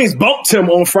 Roman Reigns bumped him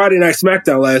on Friday Night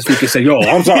SmackDown last week and said, yo,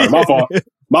 I'm sorry, my fault.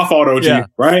 My fault, OG,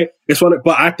 right?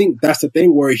 But I think that's the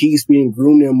thing where he's being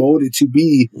groomed and molded to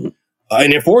be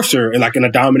an enforcer and like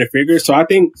a dominant figure. So I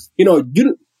think,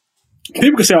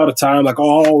 people can say all the time, like,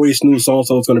 oh, I always knew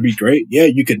so-and-so was going to be great. Yeah,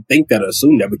 you can think that or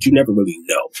assume that, but you never really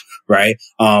know, right?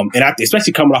 And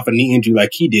especially coming off a knee injury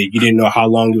like he did, you didn't know how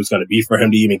long it was going to be for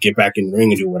him to even get back in the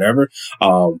ring and do whatever.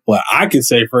 But I can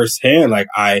say firsthand, like,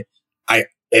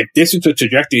 if this is the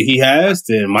trajectory he has,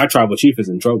 then my tribal chief is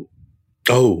in trouble.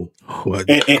 Oh, what?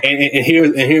 And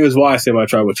here's why I say my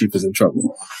tribal chief is in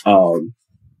trouble.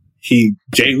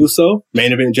 Jey Uso,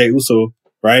 main event Jey Uso,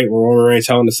 right? Where Roman Reigns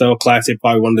Hell in a Cell classic,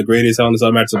 probably one of the greatest Hell in a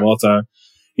Cell matches of all time.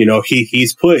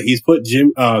 He's put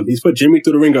Jimmy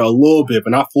through the ringer a little bit,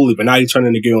 but not fully. But now he's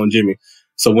turning the gear on Jimmy.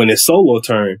 So when it's Solo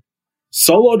turn,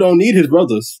 Solo don't need his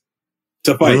brothers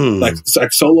to fight. Like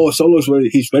Solo is ready.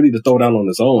 He's ready to throw down on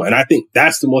his own. And I think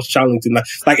that's the most challenging.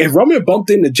 Like if Roman bumped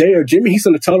into Jay or Jimmy, he's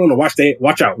going to tell them to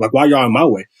watch out. Like, why y'all in my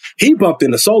way? He bumped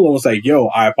into Solo and was like, yo,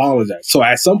 I apologize. So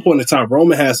at some point in time,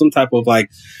 Roman has some type of like,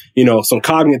 some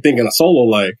cognitive thinking of Solo,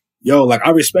 like, yo, like,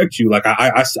 I respect you. Like,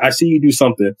 I see you do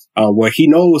something, where he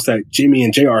knows that Jimmy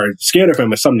and Jay are scared of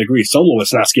him to some degree. Solo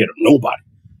is not scared of nobody.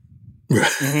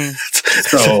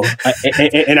 So,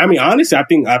 and I mean, honestly, I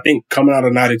think coming out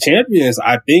of Night of Champions,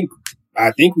 I think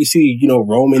we see,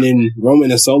 Roman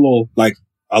and Solo like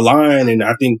align, and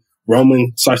I think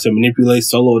Roman starts to manipulate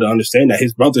Solo to understand that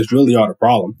his brothers really are the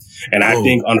problem. And I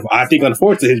think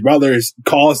unfortunately his brothers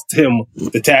cost him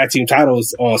the tag team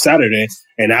titles on Saturday,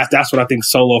 and that's what I think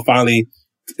Solo finally,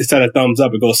 instead of thumbs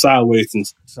up, it goes sideways and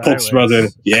pokes his brother.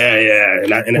 Yeah,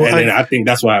 and I think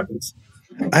that's what happens.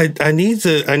 I need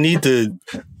to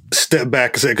step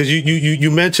back and say, because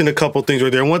you mentioned a couple things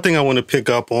right there. And one thing I want to pick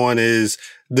up on is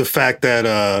the fact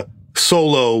that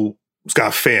Solo's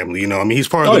got family. He's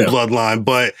part of the bloodline,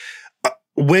 but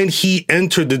when he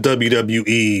entered the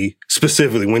WWE,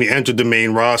 specifically when he entered the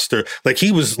main roster, like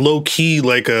he was low key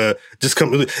like just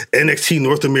NXT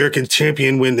North American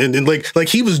champion and like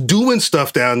he was doing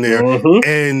stuff down there,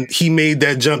 and he made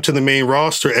that jump to the main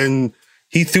roster and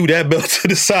he threw that belt to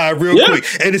the side real quick.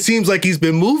 And it seems like he's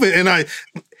been moving. And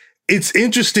it's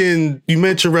interesting. You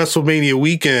mentioned WrestleMania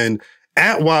weekend.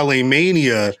 At Wale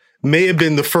Mania may have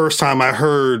been the first time I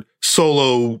heard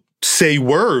Solo say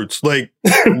words like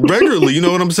regularly. You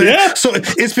know what I'm saying? Yeah. So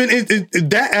it's been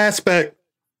that aspect,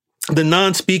 the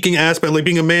non-speaking aspect, like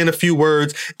being a man of few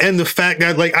words, and the fact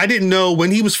that like I didn't know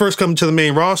when he was first coming to the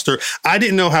main roster, I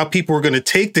didn't know how people were going to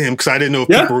take to him, because I didn't know if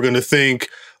people were going to think,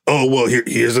 oh, well,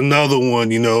 here's another one,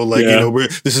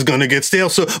 this is going to get stale.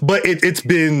 So, but it's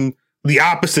been the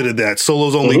opposite of that.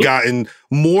 Solo's only gotten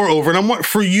more over. And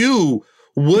for you,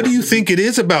 what do you think it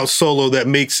is about Solo that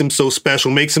makes him so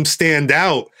special, makes him stand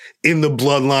out in the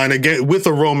bloodline again with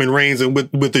a Roman Reigns and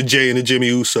with the Jay and the Jimmy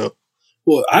Uso?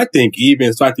 Well, I think even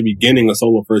at the beginning when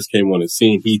Solo first came on the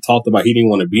scene, he talked about he didn't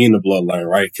want to be in the bloodline,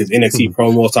 right? Because NXT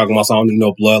promo was talking about, so I don't need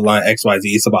no bloodline, XYZ.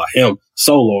 It's about him,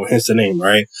 Solo, hence the name,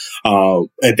 right?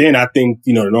 And then I think,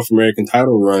 the North American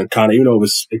title run kind of, it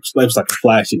was like a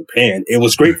flash in the pan. It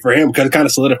was great for him because it kind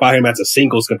of solidified him as a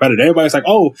singles competitor. Everybody's like,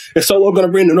 oh, is Solo going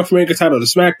to bring the North American title to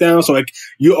SmackDown? So like,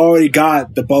 you already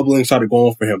got the bubbling started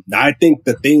going for him. Now, I think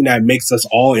the thing that makes us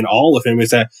all in awe of him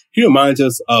is that he reminds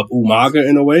us of Umaga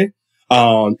in a way.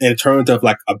 In terms of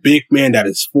like a big man that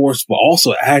is forceful,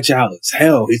 also agile as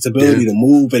hell. His ability to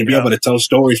move and be able to tell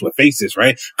stories with faces,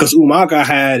 right? Because Umaga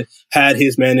had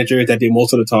his manager that did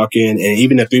most of the talking, and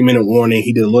even a 3-minute warning,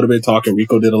 he did a little bit of talking.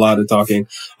 Rico did a lot of talking.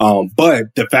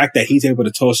 But the fact that he's able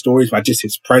to tell stories by just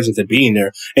his presence and being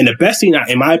there. And the best thing,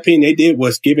 in my opinion, they did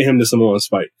was giving him the Samoan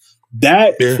spike.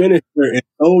 That finisher is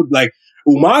so like,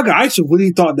 Umaga, I actually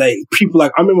really thought that people I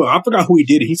forgot who he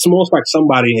did it. He smells like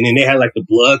somebody, and then they had like the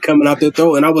blood coming out their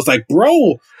throat, and I was like,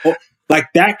 bro, like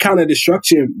that kind of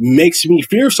destruction makes me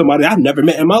fear somebody I've never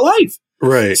met in my life.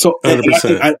 Right. So I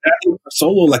think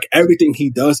Solo, like everything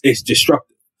he does is destructive.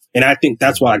 And I think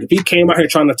that's why, like, if he came out here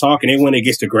trying to talk and then when it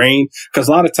gets the grain, because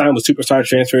a lot of time with superstar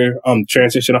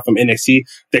transition off from NXT,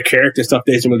 the character stuff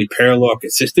isn't really parallel or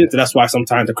consistent. So that's why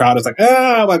sometimes the crowd is like,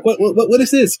 what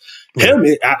is this? Him,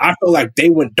 I feel like they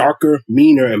went darker,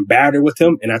 meaner, and badder with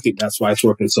him. And I think that's why it's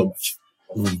working so much.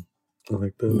 I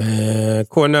like that. Man,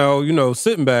 Cornell,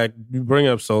 sitting back, you bring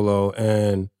up Solo,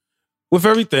 and with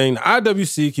everything, the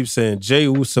IWC keeps saying Jey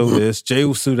Uso this, Jey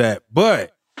Uso that,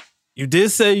 but you did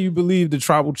say you believe the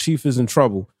tribal chief is in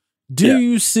trouble. Do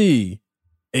you see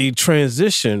a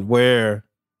transition where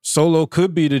Solo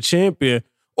could be the champion?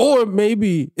 Or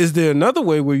maybe is there another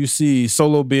way where you see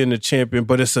Solo being the champion,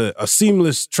 but it's a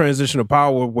seamless transition of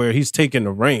power where he's taking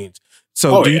the reins?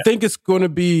 So do you think it's going to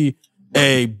be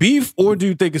a beef, or do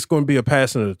you think it's going to be a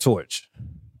passing of the torch?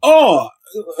 Oh,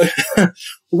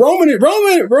 Roman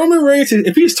Reigns,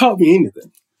 if he's taught me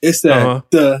anything, it's that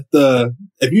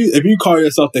if you call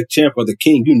yourself the champ or the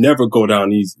king, you never go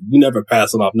down easy. You never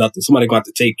pass them off nothing. Somebody going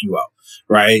to take you out,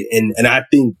 right? And I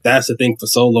think that's the thing for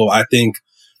Solo. I think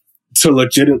to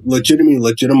legitimately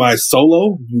legitimize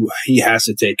Solo, he has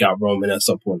to take out Roman at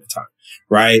some point in time,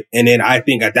 right? And then I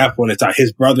think at that point in time,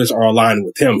 his brothers are aligned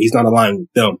with him. He's not aligned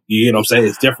with them. You know what I'm saying?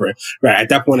 It's different, right? At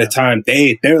that point in time,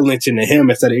 they're lynching to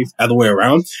him instead of the other way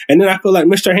around. And then I feel like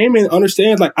Mr. Heyman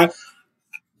understands, like,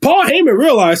 Paul Heyman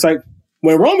realized, like,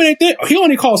 when Roman ain't there, he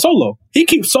only calls Solo. He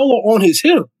keeps Solo on his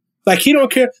hip. Like, he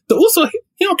don't care. The Uso,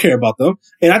 he don't care about them.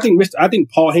 And I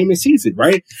think Paul Heyman sees it,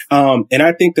 right? And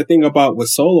I think the thing about with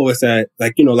Solo is that,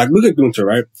 like, look at Gunter,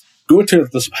 right? Gunter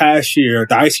this past year,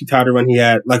 the IC title run he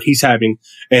had, like he's having,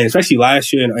 and especially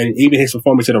last year, and even his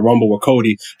performance in the Rumble with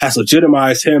Cody has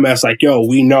legitimized him as like, yo,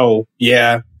 we know, he's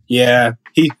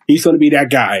going to be that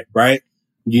guy, right?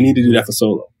 You need to do that for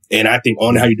Solo. And I think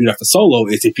only how you do that for Solo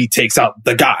is if he takes out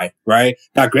the guy, right?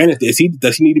 Now, granted, does he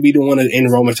need to be the one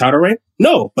in Roman's title reign?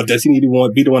 No. But does he need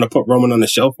to be the one to put Roman on the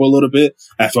shelf for a little bit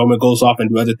as Roman goes off and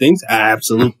do other things?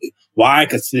 Absolutely. Why?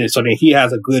 Because so then he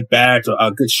has a good badge or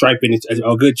a good stripe in his,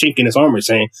 a good chink in his armor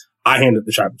saying, I handled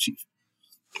the tribal chief.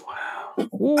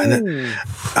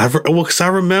 Because I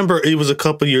remember it was a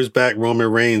couple years back,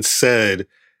 Roman Reigns said,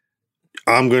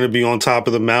 I'm going to be on top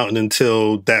of the mountain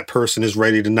until that person is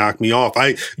ready to knock me off.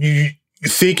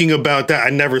 Thinking about that, I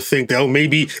never think that,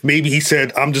 maybe he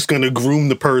said, I'm just going to groom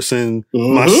the person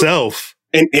myself.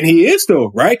 And he is though,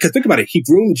 right? Because think about it. He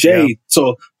groomed Jay. Yeah.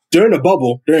 So during the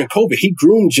bubble, during COVID, he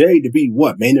groomed Jay to be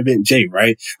what? Main event Jay,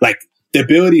 right? Like the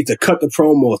ability to cut the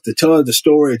promos, to tell the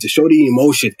story, to show the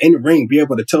emotions in the ring, be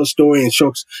able to tell a story and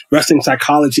show wrestling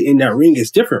psychology in that ring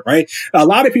is different, right? A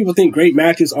lot of people think great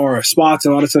matches are spots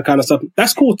and all this kind of stuff.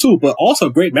 That's cool too, but also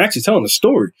great matches telling a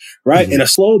story, right? And a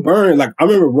slow burn. Like I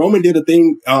remember Roman did a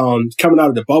thing, coming out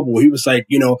of the bubble where he was like,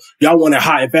 y'all want it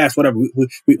hot and fast, whatever.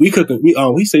 We cooking,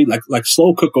 we say like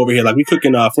slow cook over here. Like we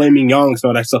cooking, flaming youngs and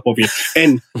all that stuff over here.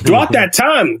 And throughout that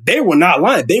time, they were not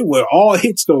lying. They were all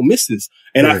hits, no misses.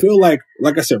 And I feel like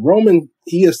I said, Roman,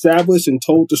 he established and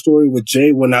told the story with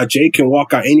Jay. Well, now Jay can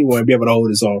walk out anywhere and be able to hold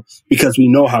his own because we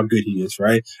know how good he is,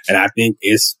 right? And I think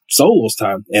it's Solo's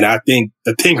time. And I think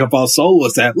the thing about Solo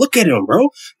is that, look at him, bro.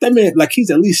 That man, like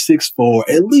he's at least 6'4",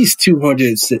 at least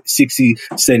 260,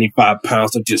 75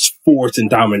 pounds of just force and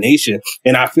domination.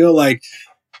 And I feel like,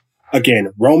 again,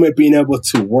 Roman being able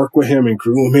to work with him and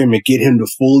groom him and get him to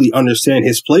fully understand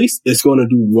his place is going to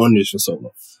do wonders for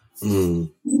Solo. Damn.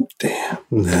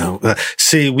 No.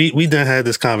 See, we done had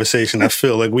this conversation. I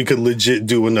feel like we could legit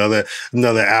do another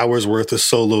hour's worth of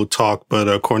Solo talk,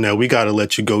 but Cornell, we got to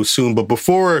let you go soon. But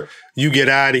before you get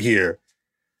out of here,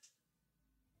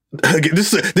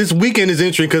 this weekend is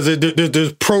interesting because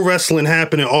there's pro wrestling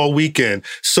happening all weekend.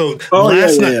 So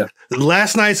last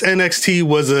night's NXT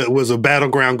was a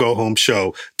battleground go home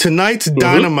show. Tonight's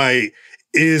Dynamite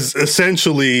is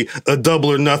essentially a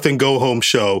double or nothing go home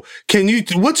show.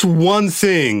 What's one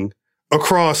thing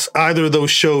across either of those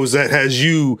shows that has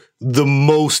you the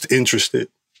most interested?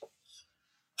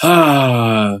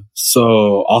 So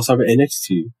I'll start with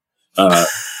NXT.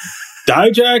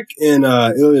 Dijak and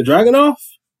Ilya Dragunov.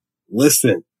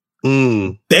 Listen,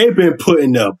 they've been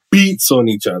putting the beats on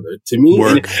each other. To me,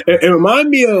 it reminded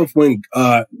me of when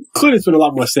clearly it's been a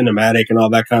lot more cinematic and all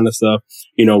that kind of stuff.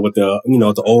 With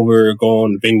the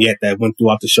overgone vignette that went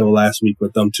throughout the show last week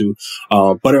with them too.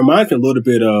 But it reminds me a little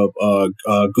bit of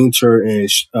Gunter and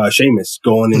Sheamus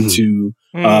going into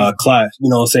class. You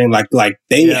know what I'm saying? Like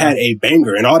they had a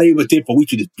banger, and all they did for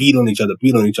weeks was just beat on each other.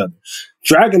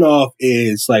 Dragunov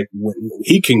is like when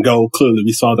he can go. Clearly,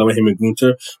 we saw that with him and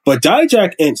Gunter. But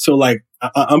Dijak, and so like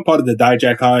I'm part of the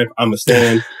Dijak hive. I'm a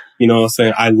stan. You know what I'm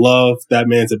saying? I love that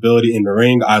man's ability in the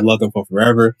ring. I love him for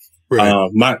forever.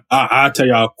 Right. I'll tell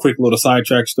y'all a quick little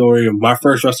sidetrack story. My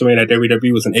first WrestleMania at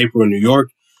WWE was in April in New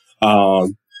York. I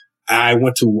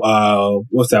went to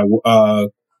something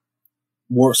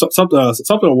Worlds.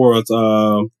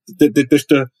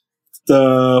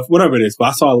 The whatever it is. But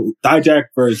I saw Dijak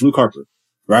versus Luke Harper.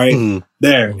 Right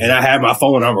there, and I had my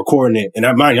phone. I'm recording it, and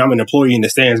I'm an employee in the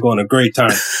stands, going a great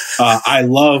time. I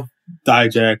love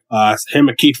Dijak. Him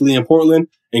and Keith Lee in Portland,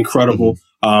 incredible.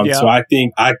 So I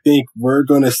think we're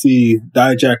gonna see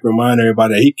Dijak remind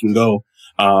everybody that he can go.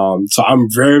 So I'm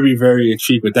very, very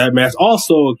intrigued with that match.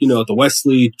 Also, the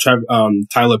Wesley,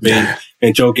 Tyler Bate,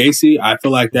 and Joe Gacy. I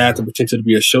feel like that has the potential to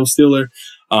be a show stealer.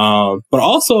 But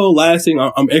also, last thing,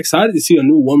 I'm excited to see a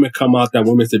new woman come out that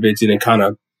women's division and kind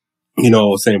of,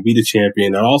 saying be the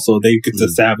champion. And also they get to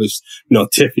establish,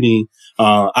 Tiffany.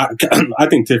 I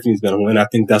think Tiffany's going to win. I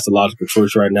think that's a logical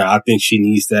choice right now. I think she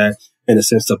needs that in a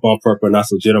sense to bump her up and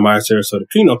not legitimize her. So,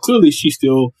 clearly she's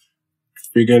still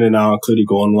figuring it out, clearly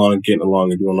going along and getting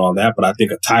along and doing all that. But I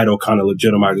think a title kind of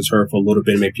legitimizes her for a little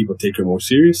bit and make people take her more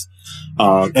serious.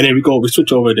 And then we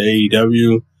switch over to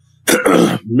AEW.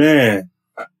 Man.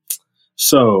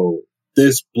 So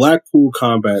this Blackpool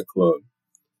Combat Club,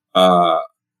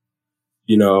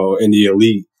 in the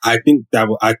Elite, I think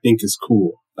is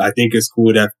cool. I think it's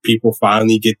cool that people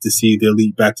finally get to see the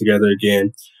Elite back together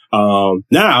again.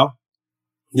 Now,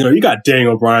 you got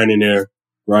Daniel Bryan in there,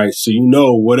 right? So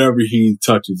whatever he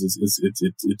touches,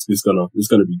 it's gonna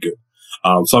be good.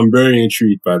 So I'm very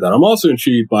intrigued by that. I'm also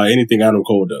intrigued by anything Adam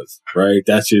Cole does, right?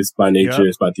 That's just by nature.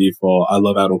 It's by default. I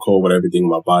love Adam Cole with everything in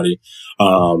my body.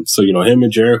 So, him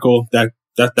and Jericho,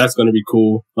 that's going to be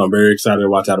cool. I'm very excited to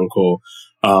watch Adam Cole.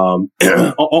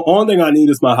 Only thing I need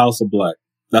is my House of Black.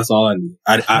 That's all I need.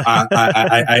 I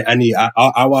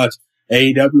watch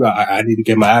AEW. I need to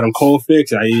get my Adam Cole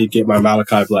fix, and I need to get my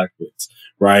Malachi Black fix,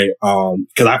 right? Cause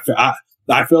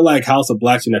I feel like House of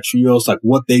Black and that trios, like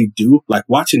what they do, like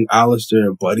watching Alistair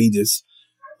and Buddy just,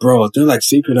 bro, they're like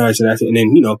synchronized, and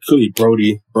then, clearly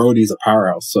Brody's a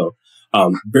powerhouse. So,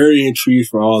 very intrigued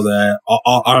for all that.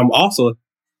 I'm also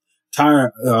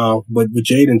tired, with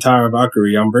Jade and Tyra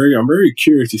Valkyrie. I'm very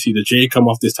curious to see the Jade come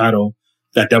off this title,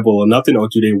 that Double or Nothing, or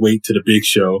do they wait to the big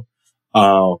show?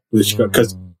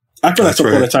 Because I feel like some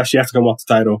point in time she has to come off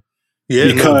the title.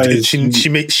 Yeah, because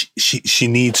she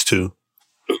needs to.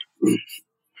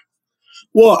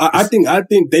 Well, I think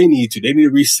they need to. They need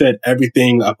to reset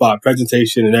everything about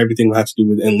presentation and everything that has to do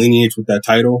with and lineage with that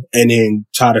title, and then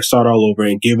try to start all over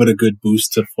and give it a good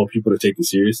boost for people to take it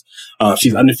serious.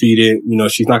 She's undefeated.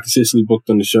 She's not consistently booked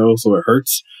on the show, so it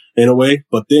hurts in a way.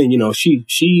 But then,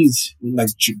 she's like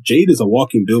Jade is a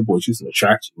walking billboard. She's an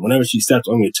attraction. Whenever she steps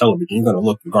on your television, you're going to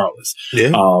look regardless.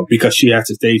 Yeah. Because she has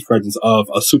the stage presence of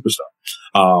a superstar.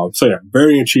 So yeah,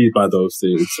 very intrigued by those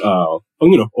things.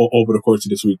 Over the course of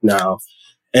this week now.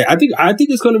 And I think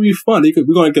it's going to be fun. We're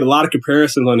going to get a lot of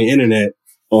comparisons on the internet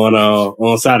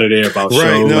on Saturday about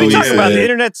shows. No, we talk about the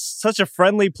internet's such a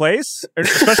friendly place,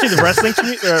 especially the wrestling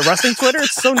Twitter.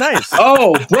 It's so nice.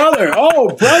 Oh, brother.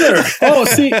 Oh,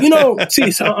 see,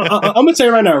 so I'm going to tell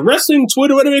you right now, wrestling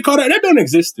Twitter, whatever they call that don't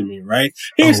exist to me, right?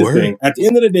 Here's the thing. At the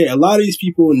end of the day, a lot of these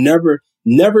people never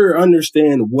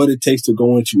understand what it takes to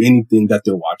go into anything that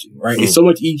they're watching, right? It's so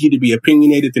much easier to be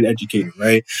opinionated than educated,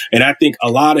 right? And I think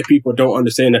a lot of people don't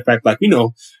understand the fact, like,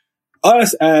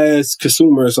 us as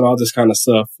consumers and all this kind of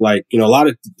stuff, like, a lot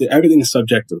of everything is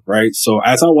subjective, right? So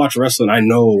as I watch wrestling, I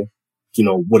know,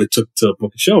 what it took to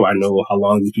book a show. I know how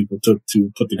long these people took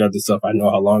to put together stuff. I know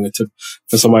how long it took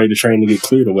for somebody to train to get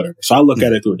cleared or whatever. So I look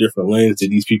at it through a different lens than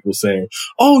these people saying,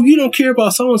 oh, you don't care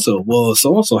about so-and-so. Well,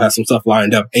 so-and-so has some stuff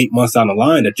lined up 8 months down the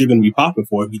line that you're going to be popping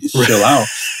for if you just chill out.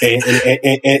 And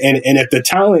if the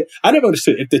talent, I never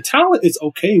understood, if the talent is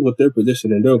okay with their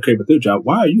position and they're okay with their job,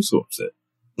 why are you so upset?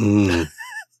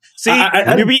 See,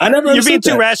 you're being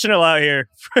too rational out here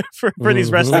for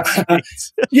these wrestling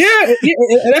streets. Yeah,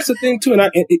 and that's the thing too.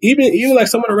 And even like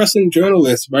some of the wrestling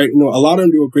journalists, right? A lot of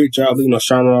them do a great job.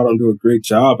 Sean and all of them do a great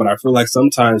job. But I feel like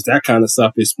sometimes that kind of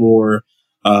stuff is more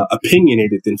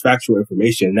opinionated than factual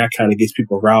information, and that kind of gets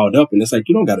people riled up. And it's like,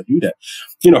 you don't got to do that.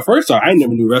 First off, I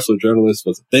never knew wrestling journalists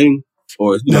was a thing.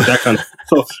 Or, that kind of,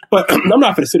 so, but I'm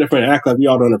not going to sit up and act like we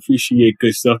all don't appreciate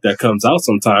good stuff that comes out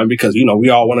sometime because, we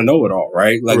all want to know it all,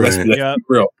 right? Like, let's be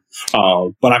real.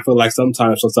 But I feel like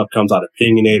sometimes some stuff comes out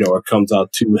opinionated or it comes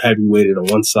out too heavyweighted on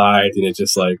one side and it's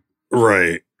just like.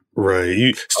 Right.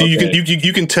 You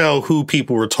can tell who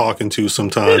people were talking to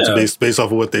sometimes based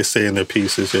off of what they say in their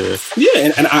pieces.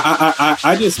 Yeah. And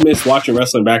I just miss watching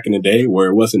wrestling back in the day where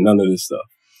it wasn't none of this stuff,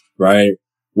 right?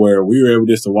 Where we were able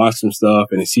just to watch some stuff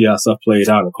and to see how stuff played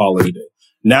out and call it a day.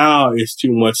 Now it's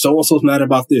too much. So-and-so's mad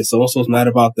about this. So-and-so's mad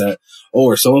about that.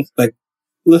 Or someone's like,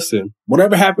 listen,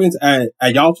 whatever happens at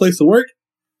y'all place of work,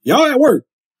 y'all at work.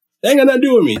 They ain't got nothing to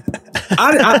do with me.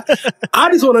 I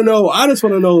just want to know,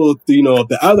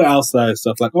 the other outside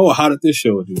stuff. Like, oh, how did this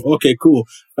show do? Okay, cool.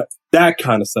 That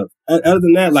kind of stuff. Other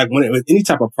than that, like with any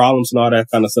type of problems and all that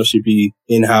kind of stuff should be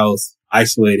in-house,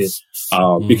 isolated,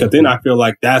 because then I feel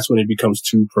like that's when it becomes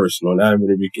too personal. Now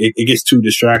it gets too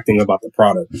distracting about the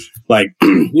product. Like,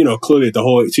 clearly the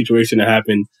whole situation that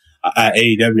happened at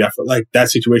AEW, I feel like that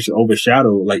situation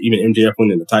overshadowed, like even MJF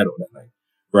winning the title that night.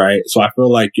 Right. So I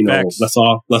feel like, let's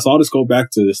all just go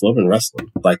back to this love and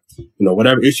wrestling. Like,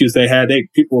 whatever issues they had,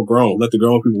 people were grown. Let the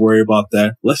grown people worry about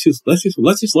that. Let's just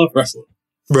love wrestling.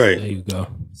 Right. There you go.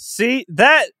 See,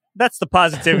 that's the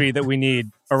positivity that we need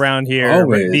around here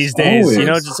these days.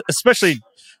 Always. Just especially,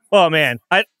 oh man,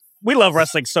 we love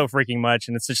wrestling so freaking much,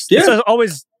 and it's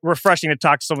always refreshing to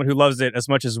talk to someone who loves it as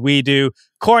much as we do.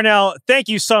 Cornell, thank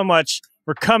you so much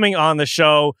for coming on the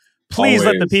show. Please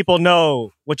let the people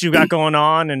know what you've got going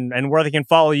on and where they can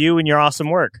follow you and your awesome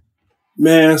work.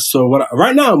 Man, so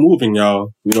right now I'm moving,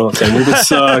 y'all. You know what I'm saying? Moving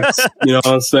sucks. You know what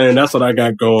I'm saying? That's what I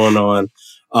got going on.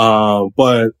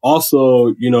 But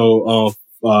also, Lego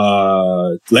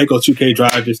 2K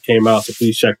Drive just came out, so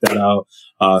please check that out.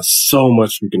 So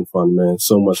much freaking fun, man.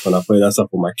 So much fun. I play that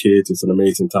stuff with my kids. It's an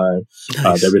amazing time.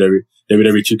 Nice. WWE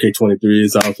 2K23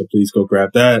 is out, so please go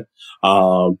grab that.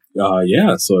 So,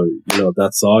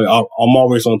 that's all. I'm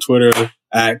always on Twitter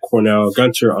at Cornell,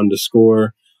 Gunter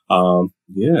 _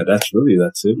 yeah, that's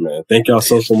it, man. Thank y'all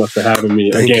so much for having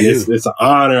me. Again, it's an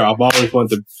honor. I've always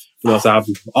wanted to, I've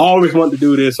always wanted to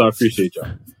do this. So I appreciate y'all.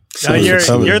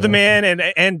 You're the man,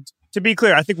 and to be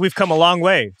clear, I think we've come a long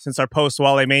way since our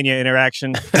post-Wale Mania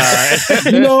interaction.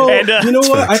 You know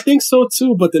what? I think so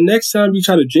too. But the next time you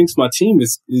try to jinx my team,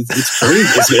 it's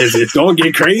crazy. It's don't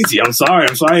get crazy. I'm sorry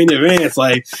in advance.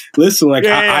 Like, listen,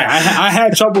 I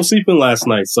had trouble sleeping last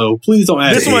night, so please don't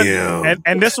ask me.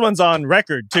 And this one's on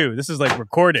record too. This is like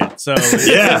recorded. So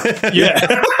yeah.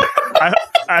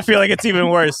 I feel like it's even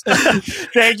worse.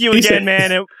 Thank you again,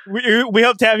 man. And we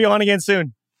hope to have you on again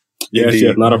soon.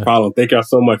 Yes, not a problem. Thank y'all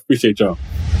so much. Appreciate y'all.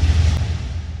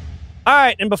 All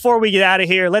right, and before we get out of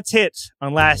here, let's hit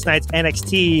on last night's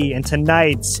NXT and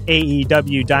tonight's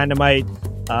AEW Dynamite.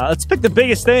 Let's pick the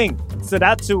biggest thing that stood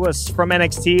out to us from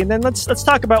NXT, and then let's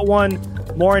talk about one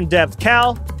more in depth.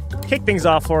 Cal, kick things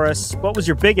off for us. What was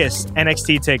your biggest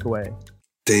NXT takeaway?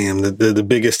 Damn, the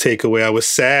biggest takeaway. I was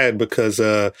sad because,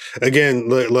 again,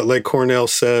 like Cornell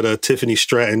said, Tiffany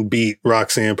Stratton beat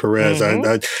Roxanne Perez.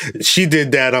 Mm-hmm. She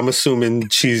did that. I'm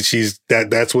assuming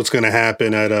that's what's going to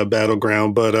happen at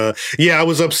Battleground. But yeah, I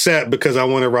was upset because I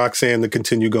wanted Roxanne to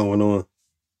continue going on.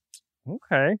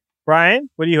 Okay, Brian,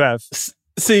 what do you have?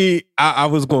 See, I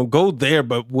was going to go there,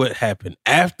 but what happened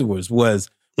afterwards was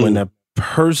when a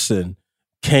person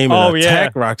came and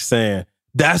attacked Roxanne.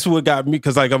 That's what got me,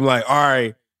 because I'm like, all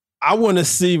right, I want to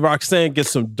see Roxanne get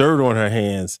some dirt on her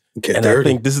hands. Get dirty. I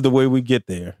think this is the way we get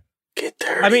there. Get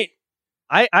dirty. I mean,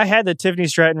 I had the Tiffany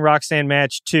Stratton Roxanne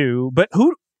match too, but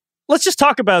let's just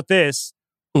talk about this.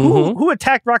 Mm-hmm. Who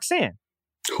attacked Roxanne?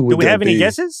 Do we have any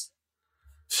guesses?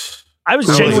 I was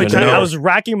genuinely I was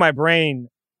racking my brain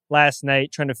last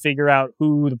night trying to figure out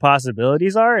who the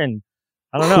possibilities are, and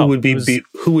I don't know.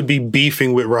 Who would be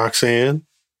beefing with Roxanne?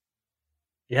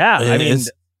 Yeah, I mean,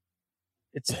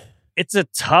 it's a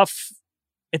tough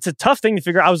thing to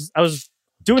figure out. I was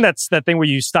doing that thing where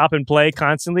you stop and play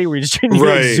constantly, where you're just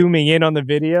zooming in on the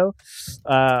video.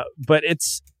 But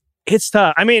it's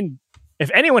tough. I mean, if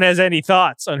anyone has any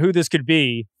thoughts on who this could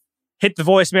be, hit the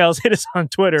voicemails, hit us on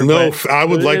Twitter. No, I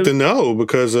would like to know,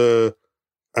 because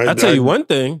I'll tell you one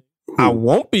thing. I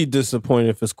won't be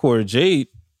disappointed if it's Cora Jade.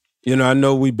 I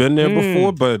know we've been there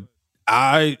before, but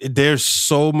there's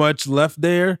so much left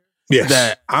there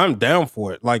that I'm down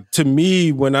for it. Like, to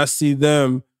me, when I see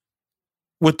them,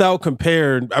 without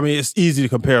comparing, I mean, it's easy to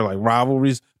compare like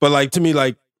rivalries, but like, to me,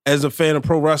 like, as a fan of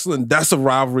pro wrestling, that's a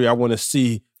rivalry I want to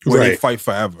see where they fight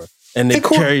forever. And they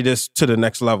carry this to the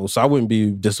next level. So I wouldn't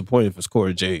be disappointed if it's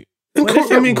Cora Jade. What?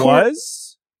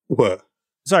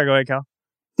 Sorry, go ahead, Cal.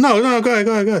 No, go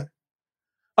ahead.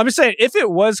 I'm just saying, if it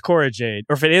was Cora Jade,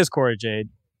 or if it is Cora Jade,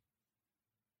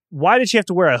 why did she have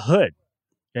to wear a hood?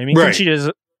 I mean,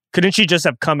 couldn't she just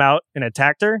have come out and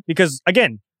attacked her? Because,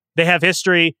 again, they have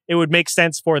history. It would make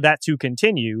sense for that to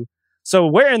continue. So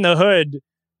wearing the hood,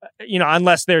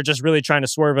 unless they're just really trying to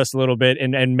swerve us a little bit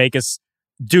and make us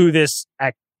do this,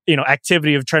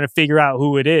 activity of trying to figure out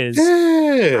who it is.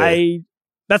 Yeah.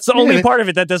 That's the only part of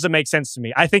it that doesn't make sense to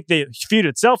me. I think the feud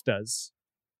itself does,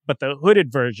 but the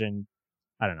hooded version,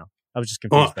 I don't know. I was just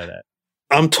confused by that.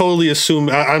 I'm totally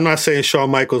assuming, I'm not saying Shawn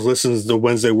Michaels listens to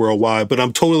Wednesday Worldwide, but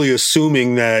I'm totally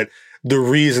assuming that the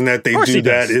reason that they do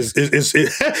that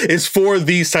is for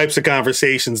these types of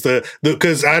conversations.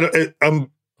 Because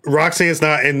Roxanne's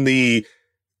not in the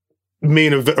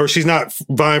main event, or she's not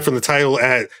vying for the title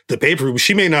at the pay-per-view.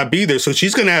 She may not be there, so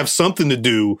she's going to have something to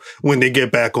do when they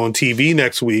get back on TV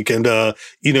next week. And the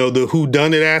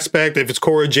whodunit aspect, if it's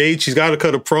Cora Jade, she's got to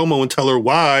cut a promo and tell her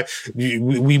why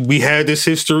we had this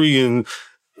history, and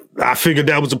I figured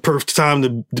that was the perfect time to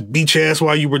beat your ass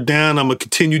while you were down. I'm gonna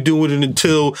continue doing it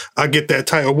until I get that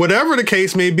title, whatever the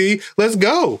case may be. Let's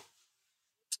go.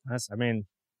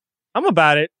 I'm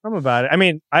about it. I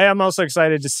mean, I am also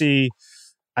excited to see.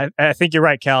 I think you're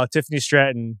right, Cal. Tiffany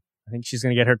Stratton, I think she's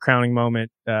going to get her crowning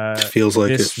moment. Feels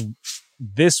like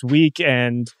this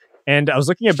weekend. And I was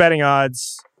looking at betting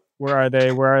odds. Where are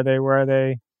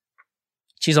they?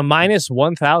 She's a minus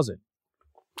 1,000.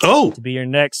 Oh, to be your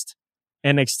next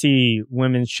NXT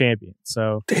Women's Champion.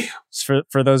 So,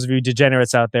 for those of you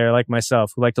degenerates out there like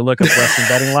myself who like to look up wrestling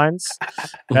betting lines,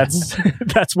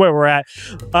 that's where we're at.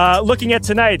 Looking at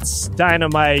tonight's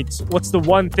Dynamite, what's the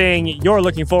one thing you're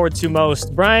looking forward to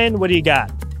most? Brian, what do you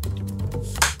got?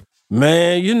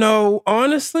 Man,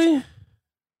 honestly,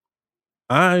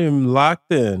 I am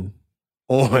locked in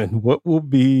on what will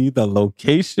be the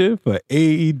location for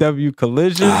AEW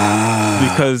Collision,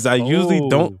 because I usually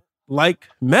don't like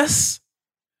mess.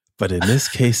 But in this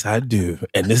case, I do.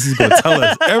 And this is going to tell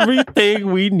us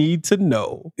everything we need to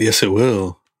know. Yes, it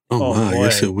will. Oh my, boy.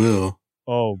 Yes, it will.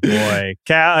 Oh, boy.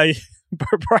 Cal,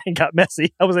 Brian got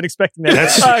messy. I wasn't expecting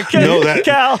that.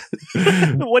 Cal,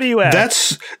 what do you have?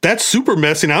 That's super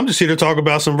messy. And I'm just here to talk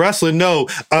about some wrestling. No,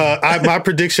 my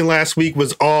prediction last week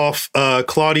was off.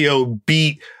 Claudio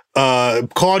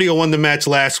won the match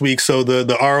last week. So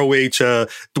the ROH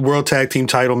the World Tag Team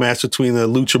title match between the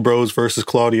Lucha Bros versus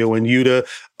Claudio and Yuta.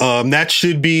 That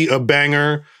should be a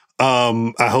banger.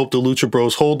 I hope the Lucha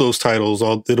Bros hold those titles.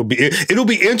 It'll be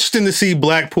interesting to see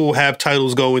Blackpool have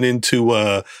titles going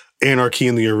into Anarchy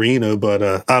in the Arena, but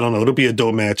I don't know. It'll be a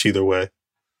dope match either way.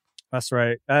 That's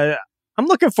right. I'm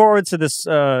looking forward to this.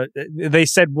 They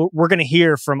said we're going to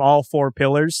hear from all four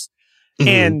pillars,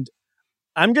 and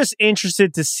I'm just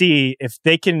interested to see if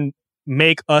they can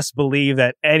make us believe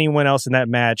that anyone else in that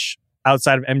match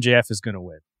outside of MJF is going to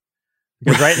win.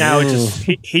 Because right now,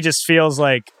 he just feels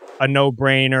like a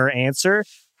no-brainer answer.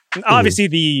 And obviously,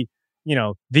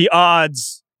 the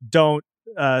odds don't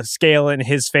scale in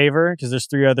his favor because there's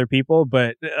three other people.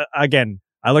 But again,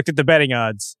 I looked at the betting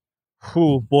odds.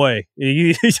 Oh boy,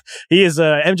 he is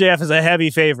MJF is a heavy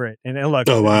favorite, and look,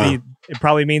 it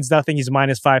probably means nothing. He's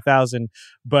minus 5,000,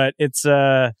 but it's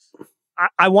I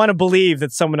want to believe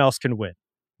that someone else can win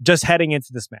just heading into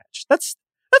this match. That's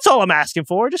all I'm asking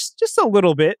for. Just a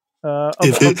little bit of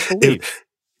belief.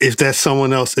 If that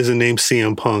someone else isn't named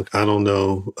CM Punk, I don't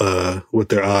know what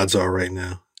their odds are right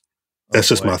now. That's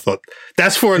just my thought.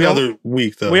 That's for another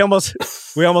week, though. We almost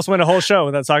went a whole show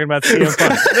without talking about CM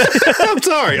Punk.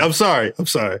 I'm sorry.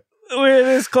 We're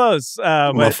this close.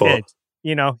 My fault.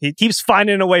 He keeps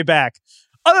finding a way back.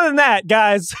 Other than that,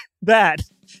 guys, that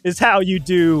is how you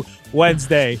do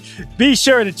Wednesday. Be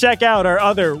sure to check out our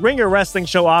other Ringer Wrestling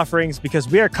Show offerings because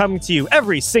we are coming to you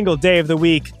every single day of the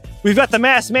week. We've got the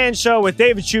Masked Man Show with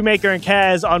David Shoemaker and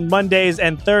Kaz on Mondays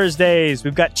and Thursdays.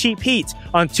 We've got Cheap Heat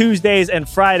on Tuesdays and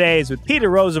Fridays with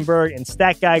Peter Rosenberg and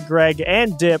Stat Guy Greg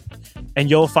and Dip. And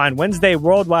you'll find Wednesday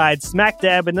Worldwide smack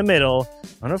dab in the middle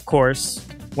on, of course,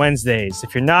 Wednesdays.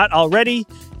 If you're not already,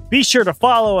 be sure to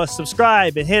follow us,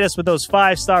 subscribe, and hit us with those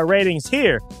 5-star ratings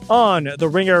here on the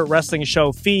Ringer Wrestling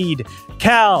Show feed.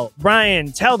 Cal,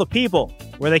 Brian, tell the people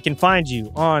where they can find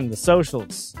you on the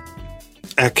socials.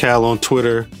 At Cal on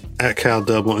Twitter, at Cal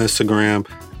Dub on Instagram,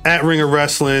 at Ringer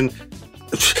Wrestling.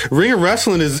 Ringer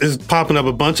Wrestling is popping up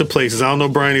a bunch of places. I don't know,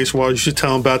 Brian H. Wall, you should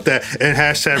tell him about that. And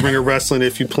hashtag Ringer Wrestling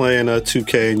if you're playing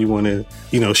 2K and you want to,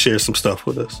 share some stuff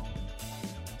with us.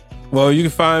 Well, you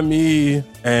can find me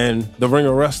and the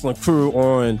Ringer Wrestling crew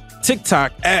on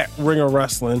TikTok at Ringer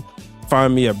Wrestling.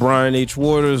 Find me at Brian H.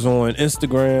 Waters on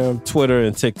Instagram, Twitter,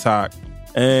 and TikTok.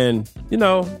 And,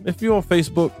 if you're on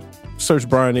Facebook, search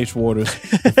Brian H. Waters.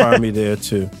 You'll find me there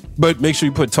too. But make sure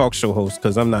you put talk show host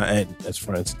because I'm not adding as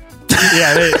friends.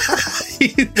 Yeah,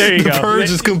 there you go. The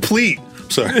purge is complete.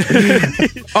 Sorry.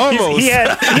 Almost. He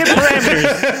had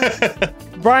parameters.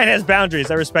 Brian has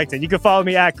boundaries. I respect it. You can follow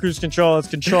me at Cruise Control. It's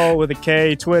Control with a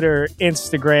K, Twitter,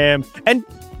 Instagram. And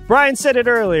Brian said it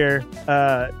earlier,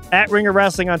 at Ringer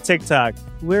Wrestling on TikTok.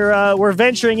 We're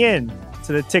venturing in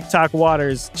to the TikTok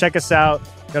waters. Check us out.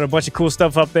 Got a bunch of cool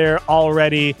stuff up there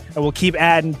already, and we'll keep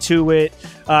adding to it.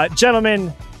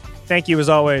 Gentlemen, thank you as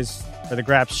always for the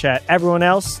Graps chat. Everyone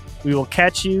else, we will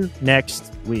catch you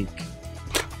next week.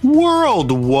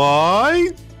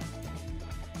 Worldwide.